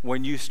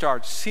when you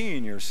start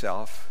seeing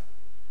yourself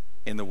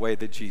in the way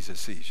that Jesus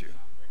sees you.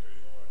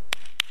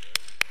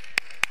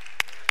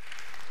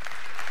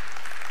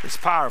 It's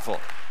powerful.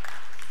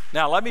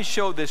 Now, let me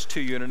show this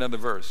to you in another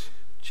verse.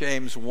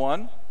 James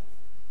 1.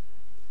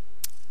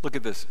 Look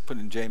at this. Put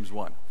in James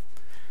 1.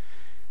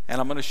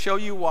 And I'm going to show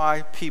you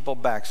why people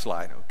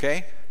backslide,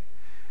 okay?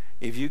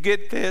 If you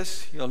get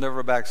this, you'll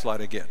never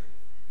backslide again.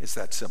 It's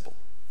that simple.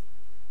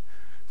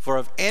 For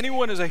if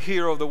anyone is a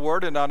hearer of the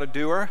word and not a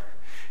doer,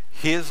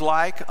 he is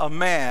like a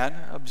man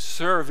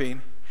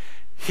observing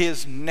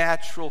his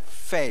natural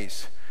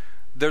face.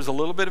 There's a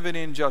little bit of an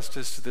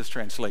injustice to this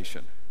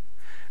translation.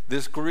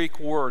 This Greek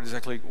word is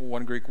actually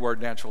one Greek word,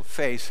 natural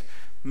face,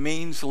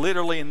 means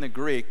literally in the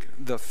Greek,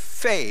 the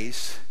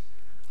face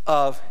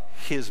of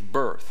his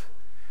birth.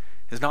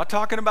 It's not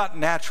talking about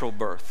natural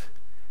birth.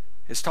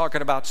 It's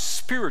talking about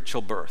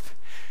spiritual birth.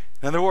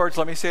 In other words,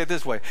 let me say it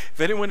this way. If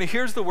anyone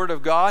hears the word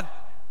of God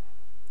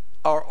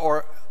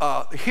or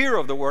hearer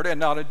of the word and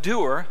not a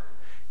doer,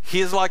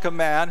 he is like a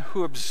man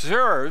who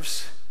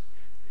observes.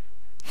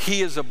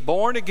 He is a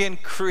born-again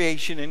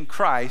creation in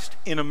Christ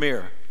in a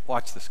mirror.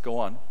 Watch this, go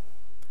on.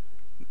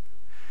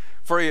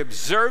 For he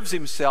observes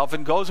himself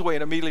and goes away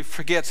and immediately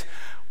forgets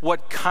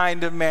what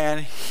kind of man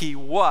he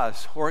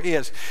was or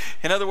is.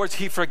 In other words,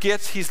 he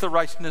forgets he's the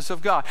righteousness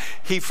of God.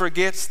 He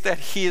forgets that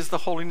he is the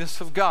holiness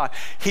of God.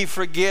 He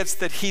forgets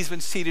that he's been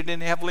seated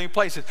in heavenly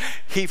places.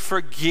 He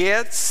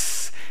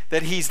forgets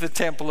that he's the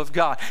temple of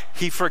God.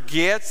 He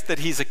forgets that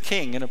he's a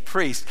king and a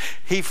priest.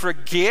 He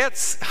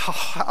forgets, oh,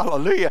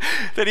 hallelujah,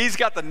 that he's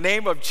got the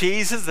name of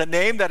Jesus, the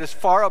name that is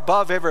far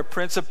above every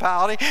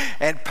principality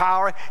and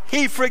power.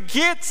 He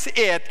forgets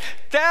it.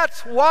 That's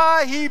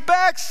why he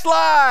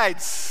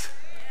backslides.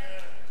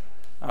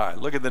 All right,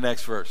 look at the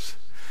next verse.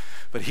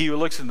 But he who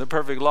looks in the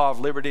perfect law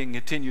of liberty and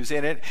continues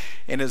in it,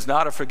 and is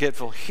not a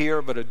forgetful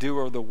hearer, but a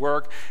doer of the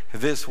work,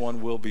 this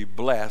one will be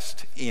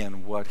blessed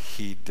in what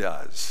he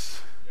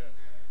does.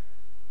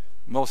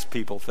 Most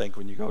people think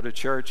when you go to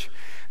church,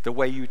 the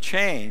way you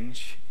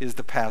change is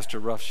the pastor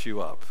roughs you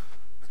up.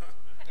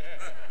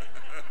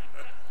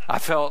 I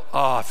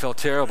felt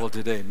terrible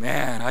today.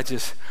 Man, I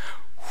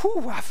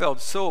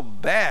felt so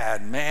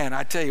bad. Man,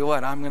 I tell you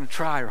what, I'm going to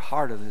try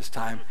harder this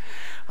time.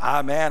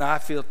 Man, I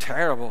feel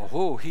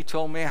terrible. He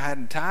told me I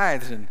hadn't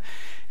tithed,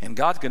 and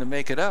God's going to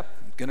make it up.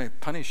 Going to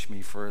punish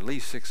me for at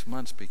least 6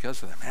 months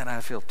because of that. Man, I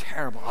feel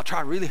terrible. I'll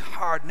try really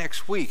hard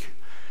next week.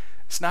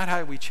 It's not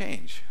how we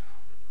change.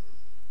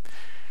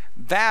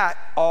 That,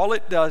 all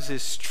it does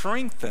is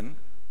strengthen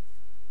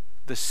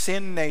the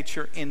sin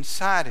nature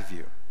inside of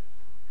you.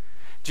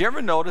 Do you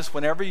ever notice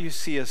whenever you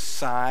see a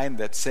sign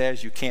that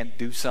says you can't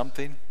do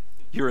something,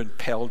 you're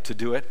impelled to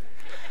do it?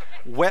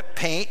 Wet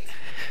paint.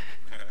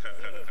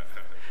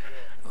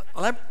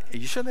 Are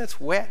you sure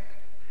that's wet?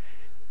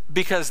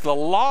 Because the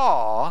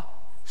law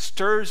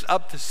stirs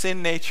up the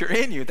sin nature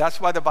in you.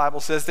 That's why the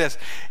Bible says this.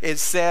 It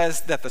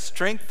says that the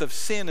strength of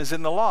sin is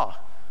in the law.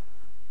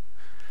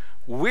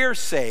 We're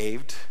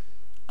saved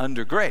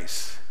under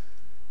grace,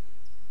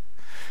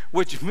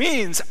 which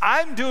means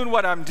I'm doing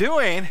what I'm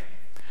doing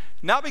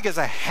not because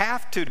I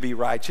have to be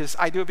righteous.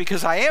 I do it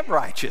because I am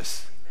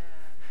righteous.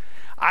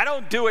 I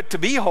don't do it to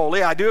be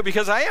holy. I do it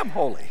because I am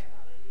holy.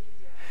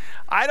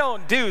 I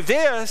don't do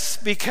this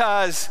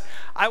because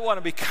I want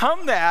to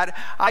become that.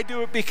 I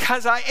do it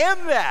because I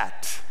am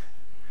that.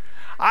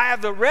 I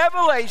have the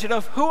revelation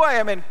of who I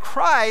am in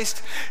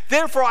Christ.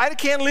 Therefore, I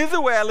can't live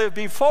the way I lived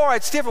before.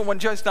 It's different. When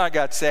Joyce and I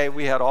got saved,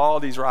 we had all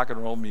these rock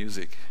and roll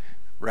music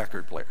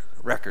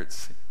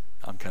records.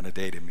 I'm kind of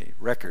dating me.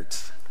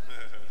 Records.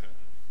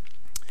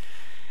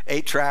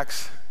 8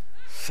 tracks.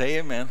 Say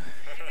amen.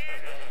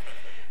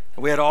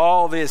 We had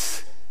all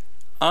this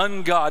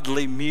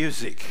ungodly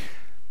music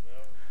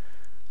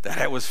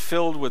that was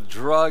filled with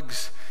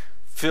drugs,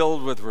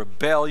 filled with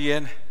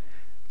rebellion,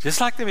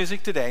 just like the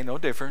music today, no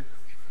different.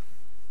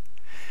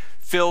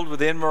 Filled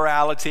with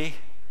immorality.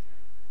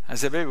 I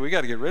said, baby, we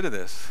got to get rid of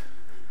this.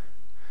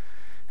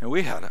 And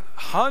we had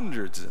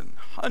hundreds and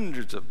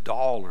hundreds of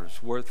dollars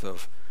worth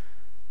of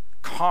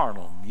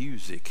carnal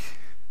music.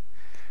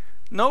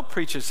 No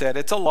preacher said,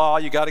 it's a law,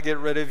 you got to get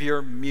rid of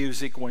your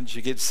music once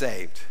you get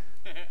saved.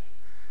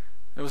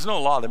 There was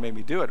no law that made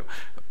me do it.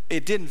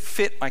 It didn't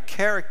fit my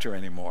character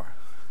anymore.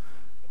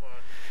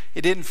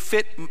 It didn't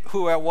fit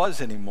who I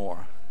was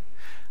anymore.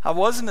 I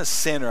wasn't a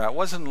sinner. I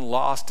wasn't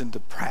lost in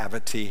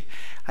depravity.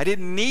 I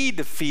didn't need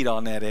to feed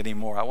on that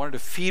anymore. I wanted to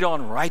feed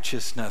on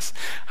righteousness.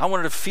 I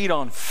wanted to feed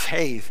on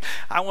faith.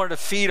 I wanted to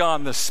feed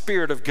on the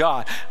Spirit of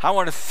God. I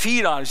wanted to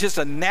feed on it. It's just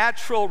a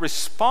natural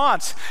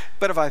response.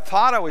 But if I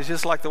thought I was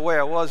just like the way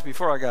I was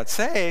before I got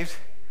saved,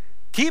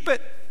 keep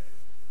it.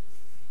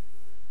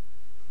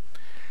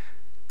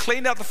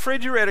 Cleaned out the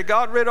refrigerator,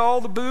 got rid of all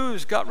the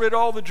booze, got rid of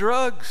all the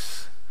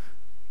drugs.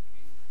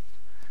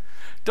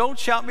 Don't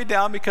shout me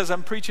down because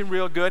I'm preaching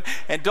real good,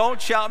 and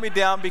don't shout me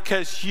down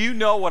because you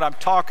know what I'm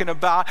talking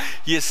about.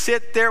 You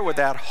sit there with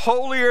that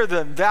holier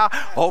than thou.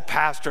 Oh,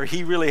 pastor,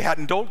 he really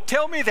hadn't. Don't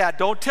tell me that.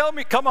 Don't tell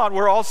me. Come on,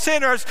 we're all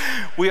sinners.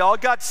 We all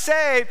got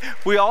saved.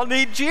 We all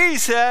need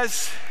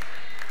Jesus.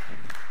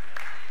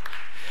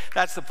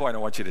 That's the point I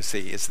want you to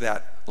see, is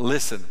that,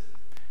 listen,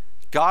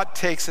 God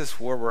takes us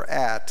where we're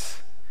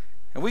at,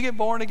 and we get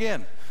born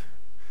again.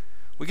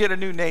 We get a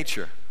new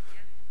nature.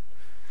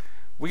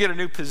 We get a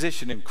new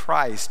position in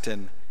Christ,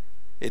 and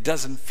it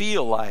doesn't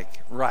feel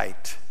like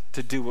right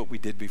to do what we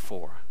did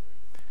before,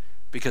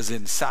 because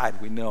inside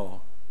we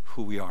know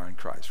who we are in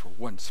Christ. We're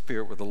one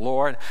spirit with the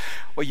Lord.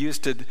 What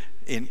used to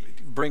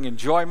bring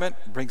enjoyment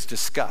brings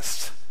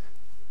disgust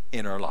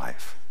in our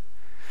life.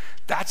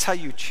 That's how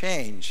you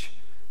change.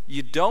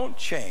 You don't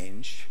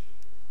change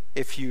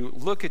if you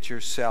look at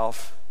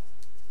yourself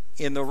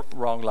in the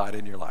wrong light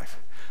in your life.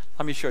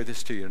 Let me show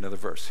this to you in another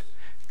verse.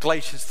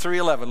 Galatians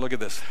 3:11, look at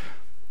this.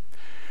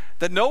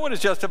 That no one is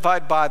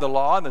justified by the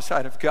law in the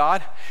sight of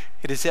God.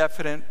 It is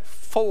evident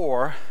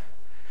for,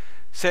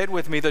 say it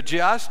with me, the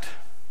just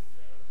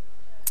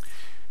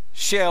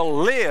shall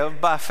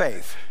live by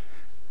faith.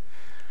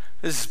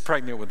 This is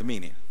pregnant with the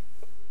meaning.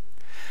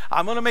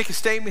 I'm going to make a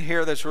statement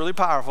here that's really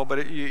powerful, but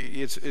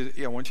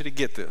I want you to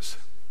get this.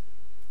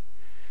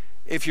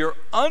 If you're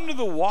under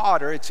the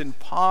water, it's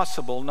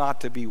impossible not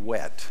to be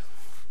wet.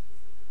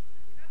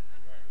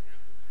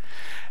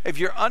 If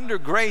you're under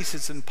grace,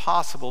 it's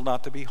impossible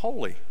not to be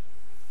holy.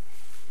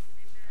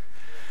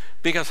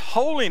 Because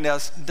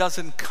holiness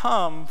doesn't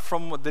come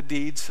from the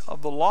deeds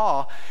of the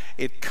law.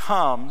 It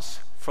comes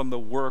from the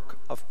work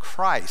of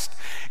Christ.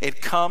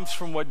 It comes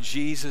from what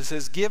Jesus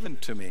has given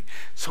to me.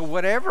 So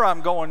whatever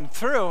I'm going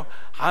through,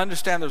 I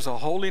understand there's a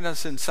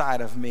holiness inside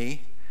of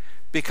me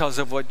because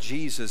of what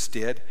Jesus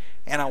did,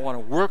 and I want to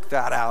work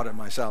that out in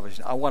my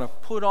salvation. I want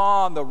to put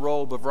on the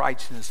robe of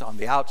righteousness on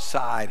the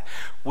outside,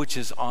 which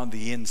is on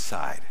the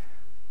inside.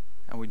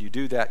 And when you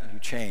do that, you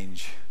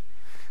change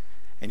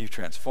and you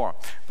transform.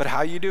 But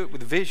how you do it?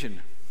 With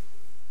vision.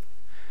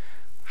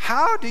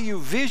 How do you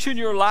vision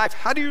your life?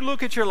 How do you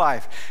look at your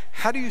life?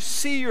 How do you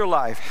see your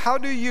life? How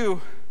do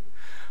you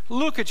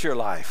look at your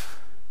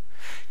life?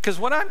 Because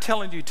what I'm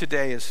telling you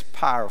today is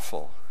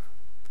powerful.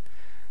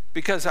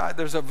 Because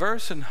there's a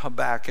verse in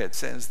Habakkuk that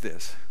says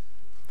this.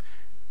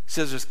 It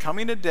says, there's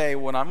coming a day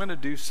when I'm going to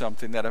do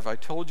something that if I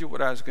told you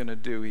what I was going to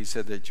do, he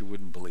said that you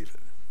wouldn't believe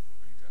it.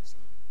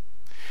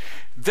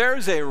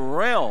 There's a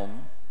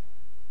realm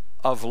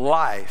of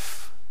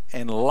life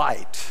and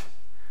light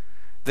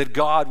that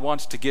God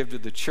wants to give to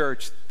the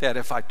church that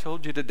if I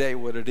told you today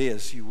what it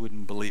is, you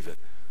wouldn't believe it.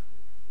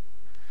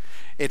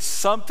 It's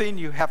something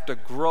you have to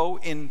grow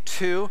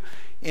into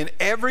in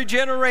every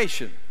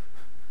generation.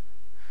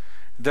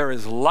 There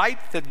is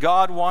light that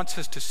God wants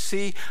us to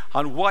see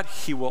on what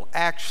he will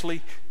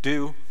actually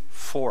do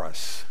for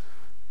us.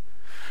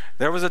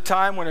 There was a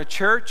time when a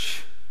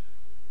church,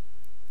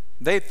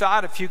 they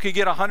thought if you could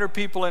get 100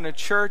 people in a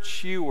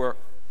church, you were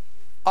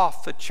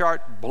off the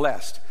chart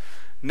blessed.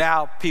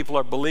 Now people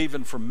are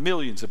believing for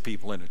millions of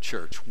people in a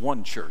church,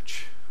 one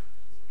church.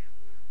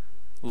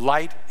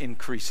 Light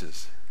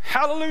increases.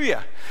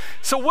 Hallelujah.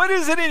 So what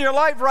is it in your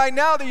life right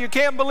now that you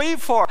can't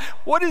believe for?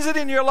 What is it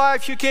in your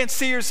life you can't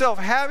see yourself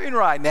having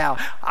right now?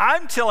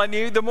 I'm telling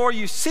you, the more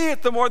you see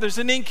it, the more there's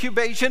an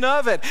incubation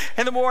of it.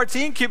 And the more it's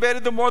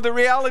incubated, the more the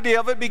reality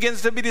of it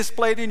begins to be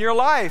displayed in your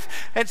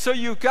life. And so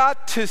you've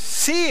got to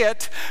see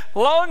it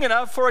long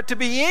enough for it to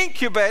be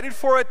incubated,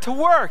 for it to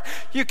work.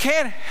 You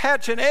can't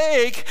hatch an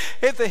egg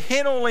if the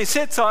hen only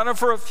sits on it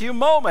for a few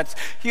moments.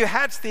 You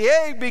hatch the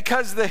egg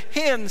because the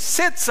hen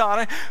sits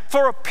on it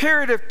for a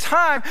period of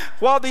time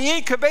while the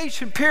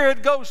incubation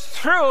period goes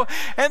through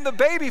and the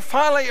baby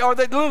finally, or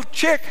the little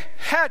chick,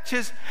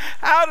 hatches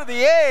out of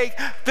the egg.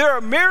 There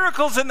are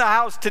miracles in the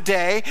house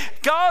today.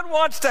 God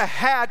wants to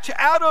hatch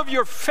out of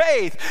your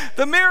faith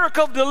the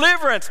miracle of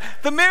deliverance,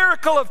 the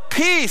miracle of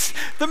peace,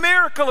 the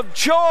miracle of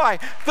joy,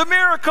 the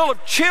miracle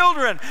of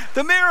children,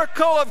 the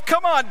miracle of,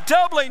 come on,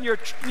 doubling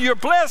your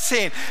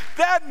blessing.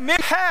 That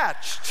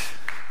hatched.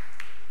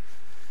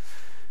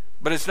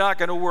 But it's not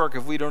going to work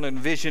if we don't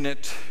envision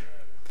it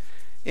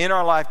in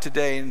our life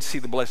today and see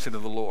the blessing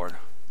of the Lord.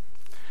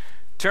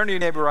 Turn to your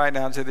neighbor right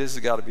now and say, this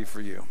has got to be for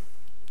you.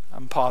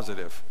 I'm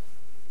positive.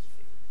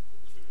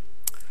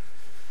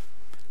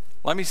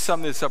 Let me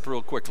sum this up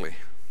real quickly.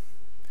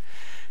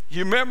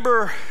 You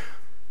remember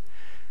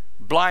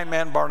blind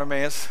man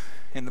Bartimaeus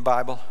in the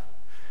Bible?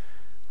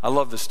 I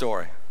love the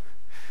story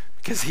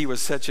because he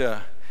was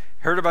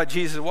heard about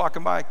Jesus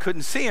walking by,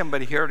 couldn't see him,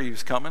 but he heard he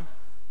was coming.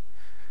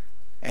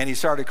 And he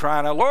started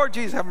crying out, Lord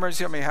Jesus, have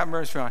mercy on me, have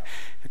mercy on me.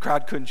 The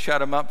crowd couldn't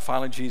shut him up.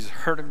 Finally, Jesus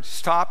heard him,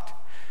 stopped,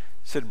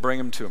 said, bring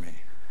him to me.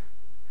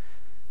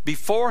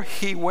 Before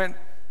he went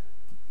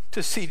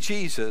to see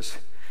Jesus,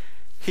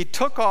 he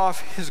took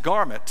off his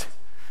garment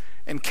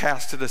and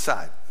cast it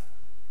aside.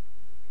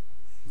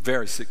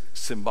 Very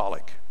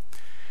symbolic.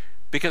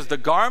 Because the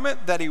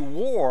garment that he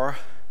wore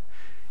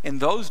in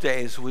those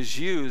days was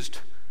used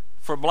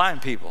for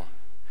blind people.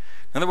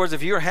 In other words,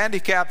 if you were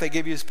handicapped, they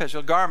give you a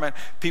special garment.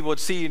 People would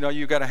see,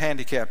 you've got a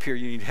handicap here,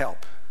 you need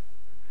help.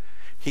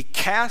 He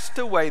cast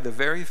away the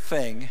very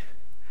thing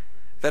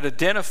that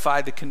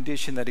identified the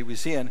condition that he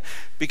was in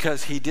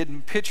because he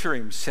didn't picture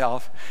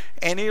himself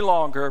any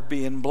longer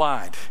being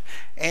blind,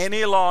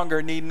 any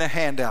longer needing a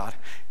handout,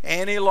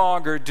 any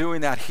longer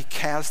doing that. He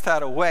cast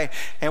that away.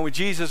 And when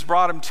Jesus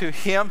brought him to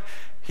him,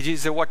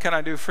 Jesus said, what can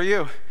I do for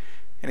you?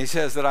 And he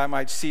says that I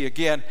might see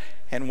again.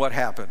 And what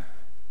happened?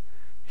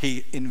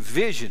 He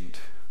envisioned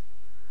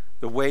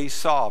the way he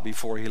saw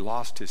before he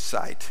lost his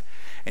sight.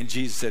 And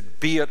Jesus said,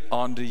 be it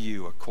unto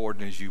you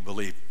according as you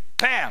believe.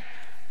 Bam!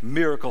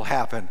 Miracle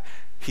happened.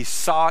 He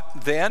saw it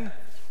then,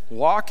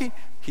 walking.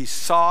 He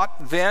saw it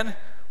then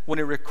when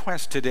he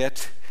requested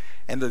it,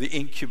 and the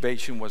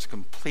incubation was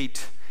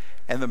complete,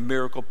 and the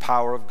miracle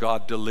power of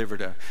God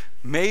delivered him.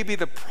 Maybe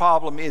the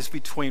problem is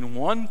between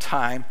one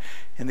time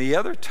and the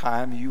other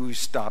time you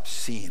stop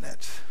seeing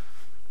it.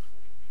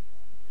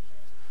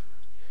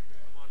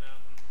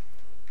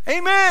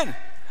 Amen.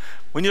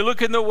 When you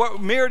look in the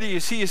mirror, do you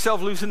see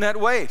yourself losing that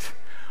weight?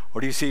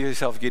 Or do you see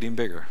yourself getting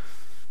bigger?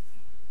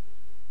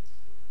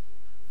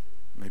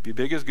 Maybe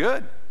big is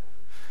good.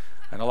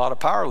 And a lot of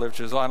power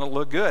lifters want to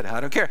look good. I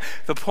don't care.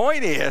 The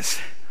point is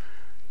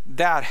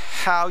that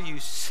how you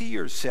see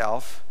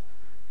yourself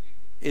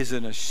is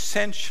an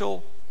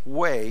essential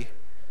way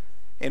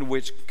in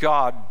which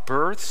God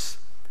births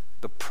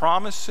the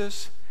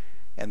promises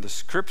and the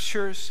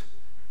scriptures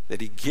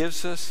that he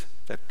gives us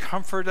that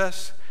comfort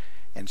us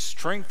and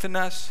strengthen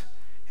us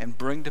and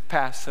bring to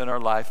pass in our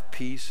life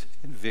peace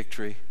and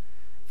victory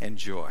and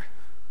joy.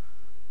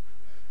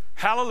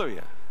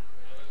 Hallelujah.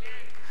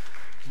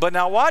 But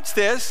now watch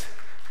this.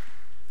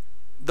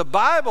 The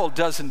Bible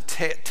doesn't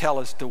tell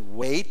us to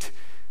wait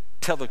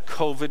till the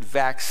COVID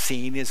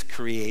vaccine is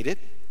created.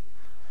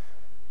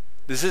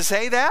 Does it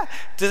say that?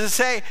 Does it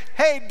say,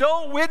 hey,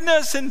 don't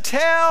witness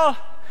until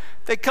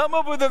they come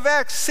up with a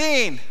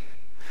vaccine?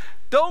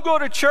 Don't go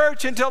to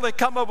church until they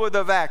come up with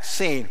a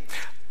vaccine.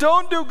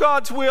 Don't do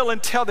God's will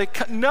until they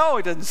come. No,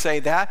 it doesn't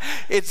say that.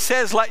 It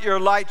says, let your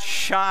light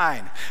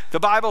shine. The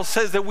Bible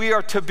says that we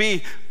are to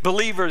be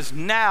believers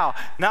now,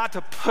 not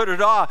to put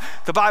it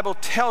off. The Bible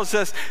tells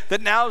us that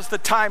now's the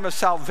time of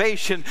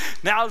salvation.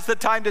 Now's the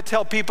time to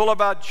tell people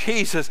about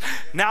Jesus.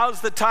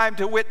 Now's the time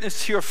to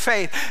witness your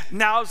faith.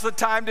 Now's the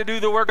time to do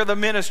the work of the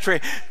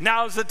ministry.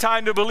 Now's the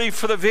time to believe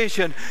for the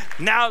vision.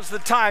 Now's the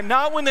time,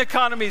 not when the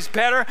economy's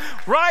better,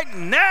 right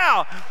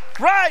now.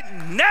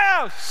 Right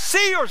now,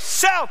 see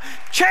yourself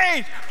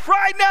change.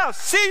 Right now,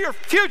 see your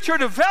future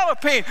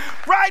developing.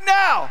 Right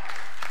now.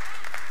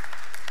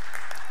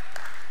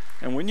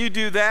 And when you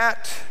do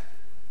that,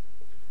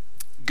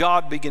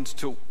 God begins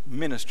to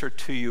minister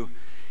to you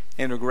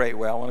in a great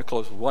way. I want to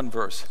close with one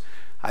verse.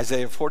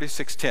 Isaiah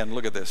 46:10.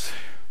 Look at this.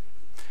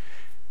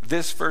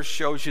 This verse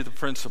shows you the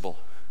principle.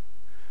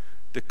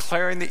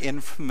 Declaring the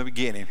end from the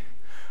beginning.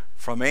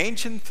 From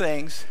ancient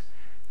things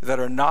that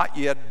are not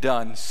yet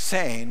done,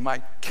 saying,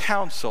 my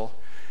counsel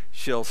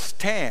shall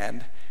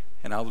stand,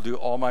 and I will do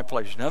all my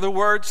pleasure. In other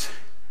words,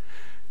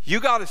 you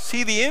got to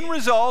see the end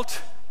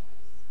result,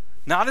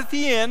 not at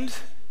the end,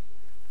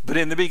 but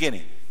in the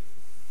beginning.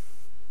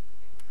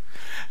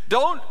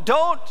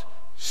 Don't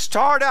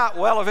start out,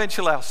 well,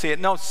 eventually I'll see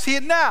it. No, see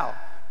it now.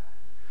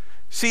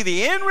 See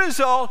the end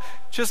result,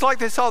 just like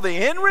they saw the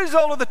end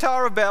result of the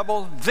Tower of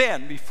Babel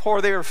then,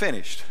 before they were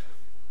finished.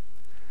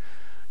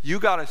 You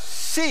got to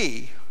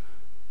see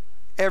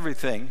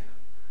everything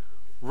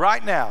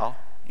right now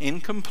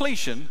in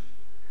completion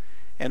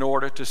in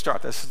order to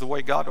start. This is the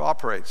way God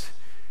operates.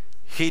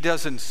 He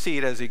doesn't see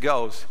it as he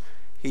goes.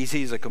 He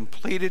sees a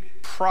completed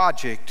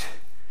project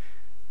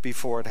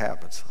before it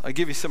happens. I'll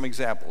give you some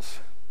examples.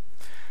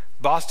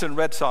 Boston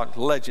Red Sox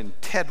legend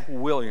Ted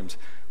Williams,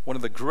 one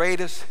of the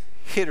greatest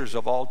hitters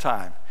of all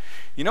time.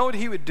 You know what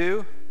he would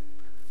do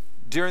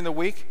during the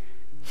week?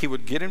 He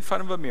would get in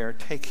front of a mirror,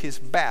 take his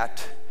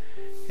bat,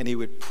 and he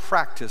would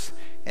practice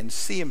and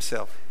see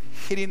himself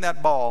hitting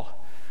that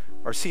ball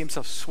or see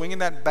himself swinging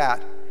that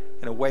bat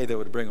in a way that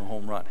would bring a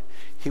home run.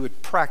 He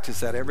would practice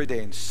that every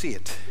day and see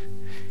it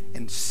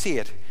and see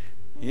it.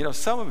 You know,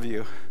 some of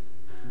you,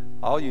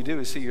 all you do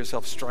is see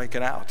yourself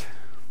striking out.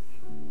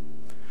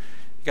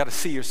 You got to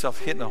see yourself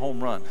hitting a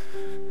home run.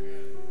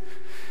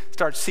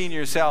 Start seeing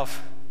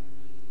yourself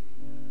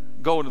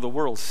going to the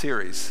World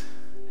Series.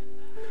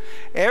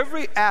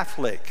 Every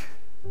athlete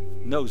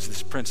knows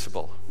this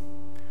principle.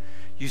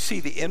 You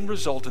see the end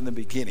result in the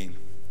beginning,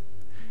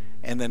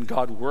 and then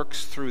God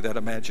works through that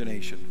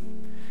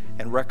imagination.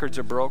 And records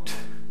are broken.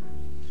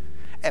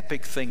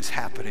 Epic things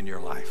happen in your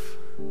life.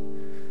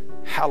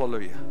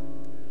 Hallelujah.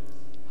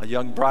 A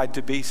young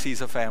bride-to-be sees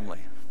a family.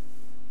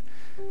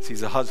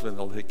 Sees a husband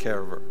that'll take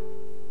care of her.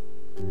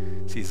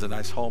 Sees a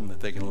nice home that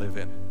they can live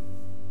in.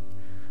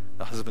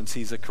 The husband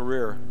sees a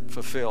career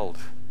fulfilled,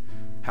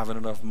 having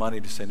enough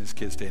money to send his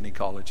kids to any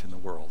college in the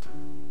world.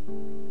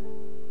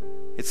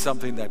 It's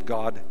something that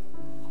God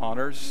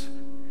honors.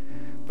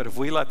 But if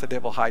we let the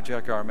devil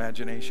hijack our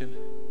imagination,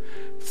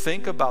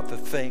 think about the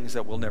things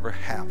that will never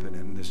happen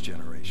in this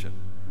generation.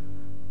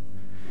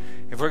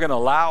 If we're going to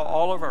allow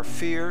all of our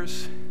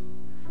fears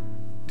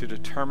to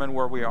determine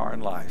where we are in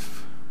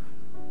life,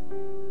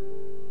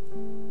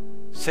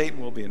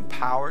 Satan will be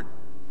empowered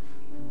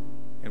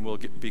and will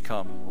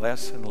become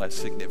less and less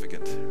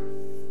significant.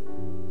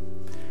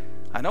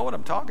 I know what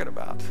I'm talking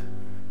about.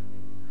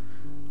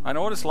 I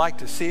know what it's like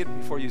to see it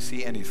before you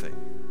see anything,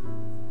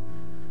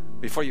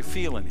 before you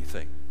feel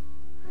anything,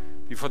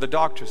 before the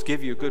doctors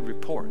give you a good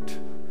report.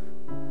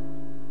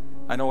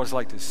 I know what it's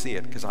like to see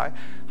it, because I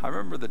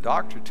remember the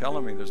doctor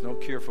telling me there's no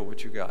cure for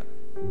what you got.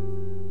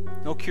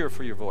 No cure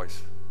for your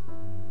voice.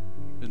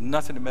 There's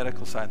nothing in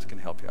medical science can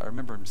help you. I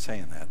remember him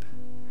saying that.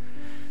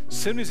 As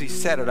soon as he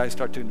said it, I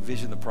start to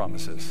envision the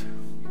promises.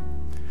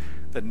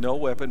 That no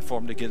weapon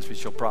formed against me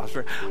shall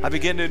prosper. I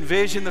begin to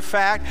envision the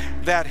fact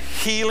that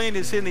healing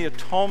is in the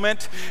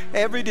atonement.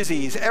 Every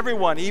disease,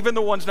 everyone, even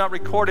the ones not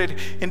recorded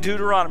in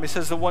Deuteronomy,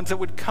 says the ones that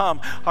would come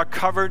are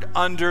covered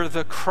under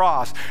the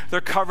cross.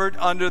 They're covered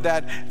under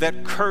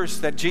that curse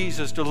that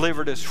Jesus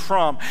delivered us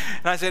from.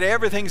 And I said,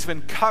 everything's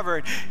been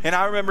covered. And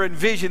I remember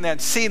envisioning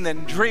that, seeing that,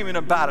 and dreaming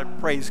about it,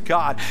 praise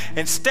God.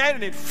 And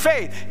standing in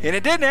faith. And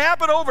it didn't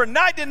happen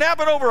overnight, didn't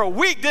happen over a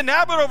week, didn't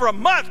happen over a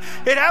month.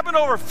 It happened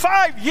over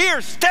 5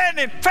 years,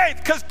 standing in faith,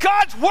 because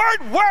God's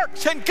word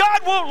works and God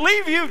won't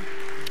leave you.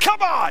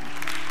 Come on.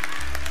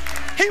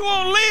 He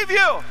won't leave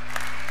you.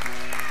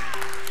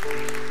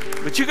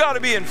 But you got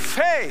to be in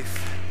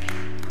faith.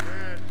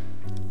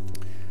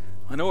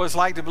 I know what it's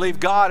like to believe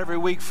God every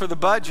week for the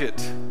budget.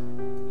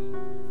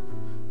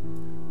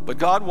 But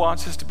God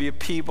wants us to be a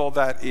people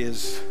that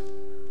is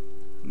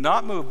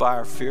not moved by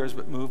our fears,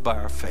 but moved by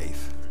our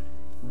faith.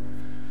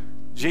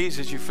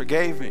 Jesus, you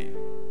forgave me.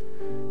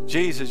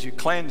 Jesus, you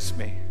cleansed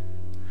me.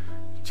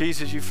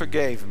 Jesus, you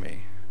forgave me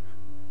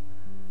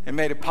and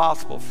made it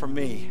possible for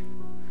me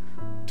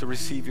to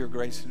receive your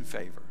grace and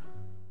favor.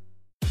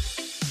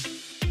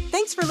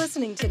 Thanks for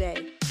listening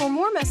today. For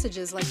more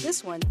messages like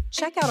this one,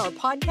 check out our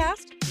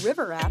podcast,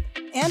 River app,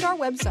 and our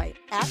website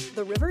at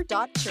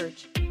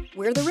theriver.church.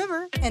 We're the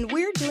River, and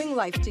we're doing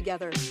life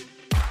together.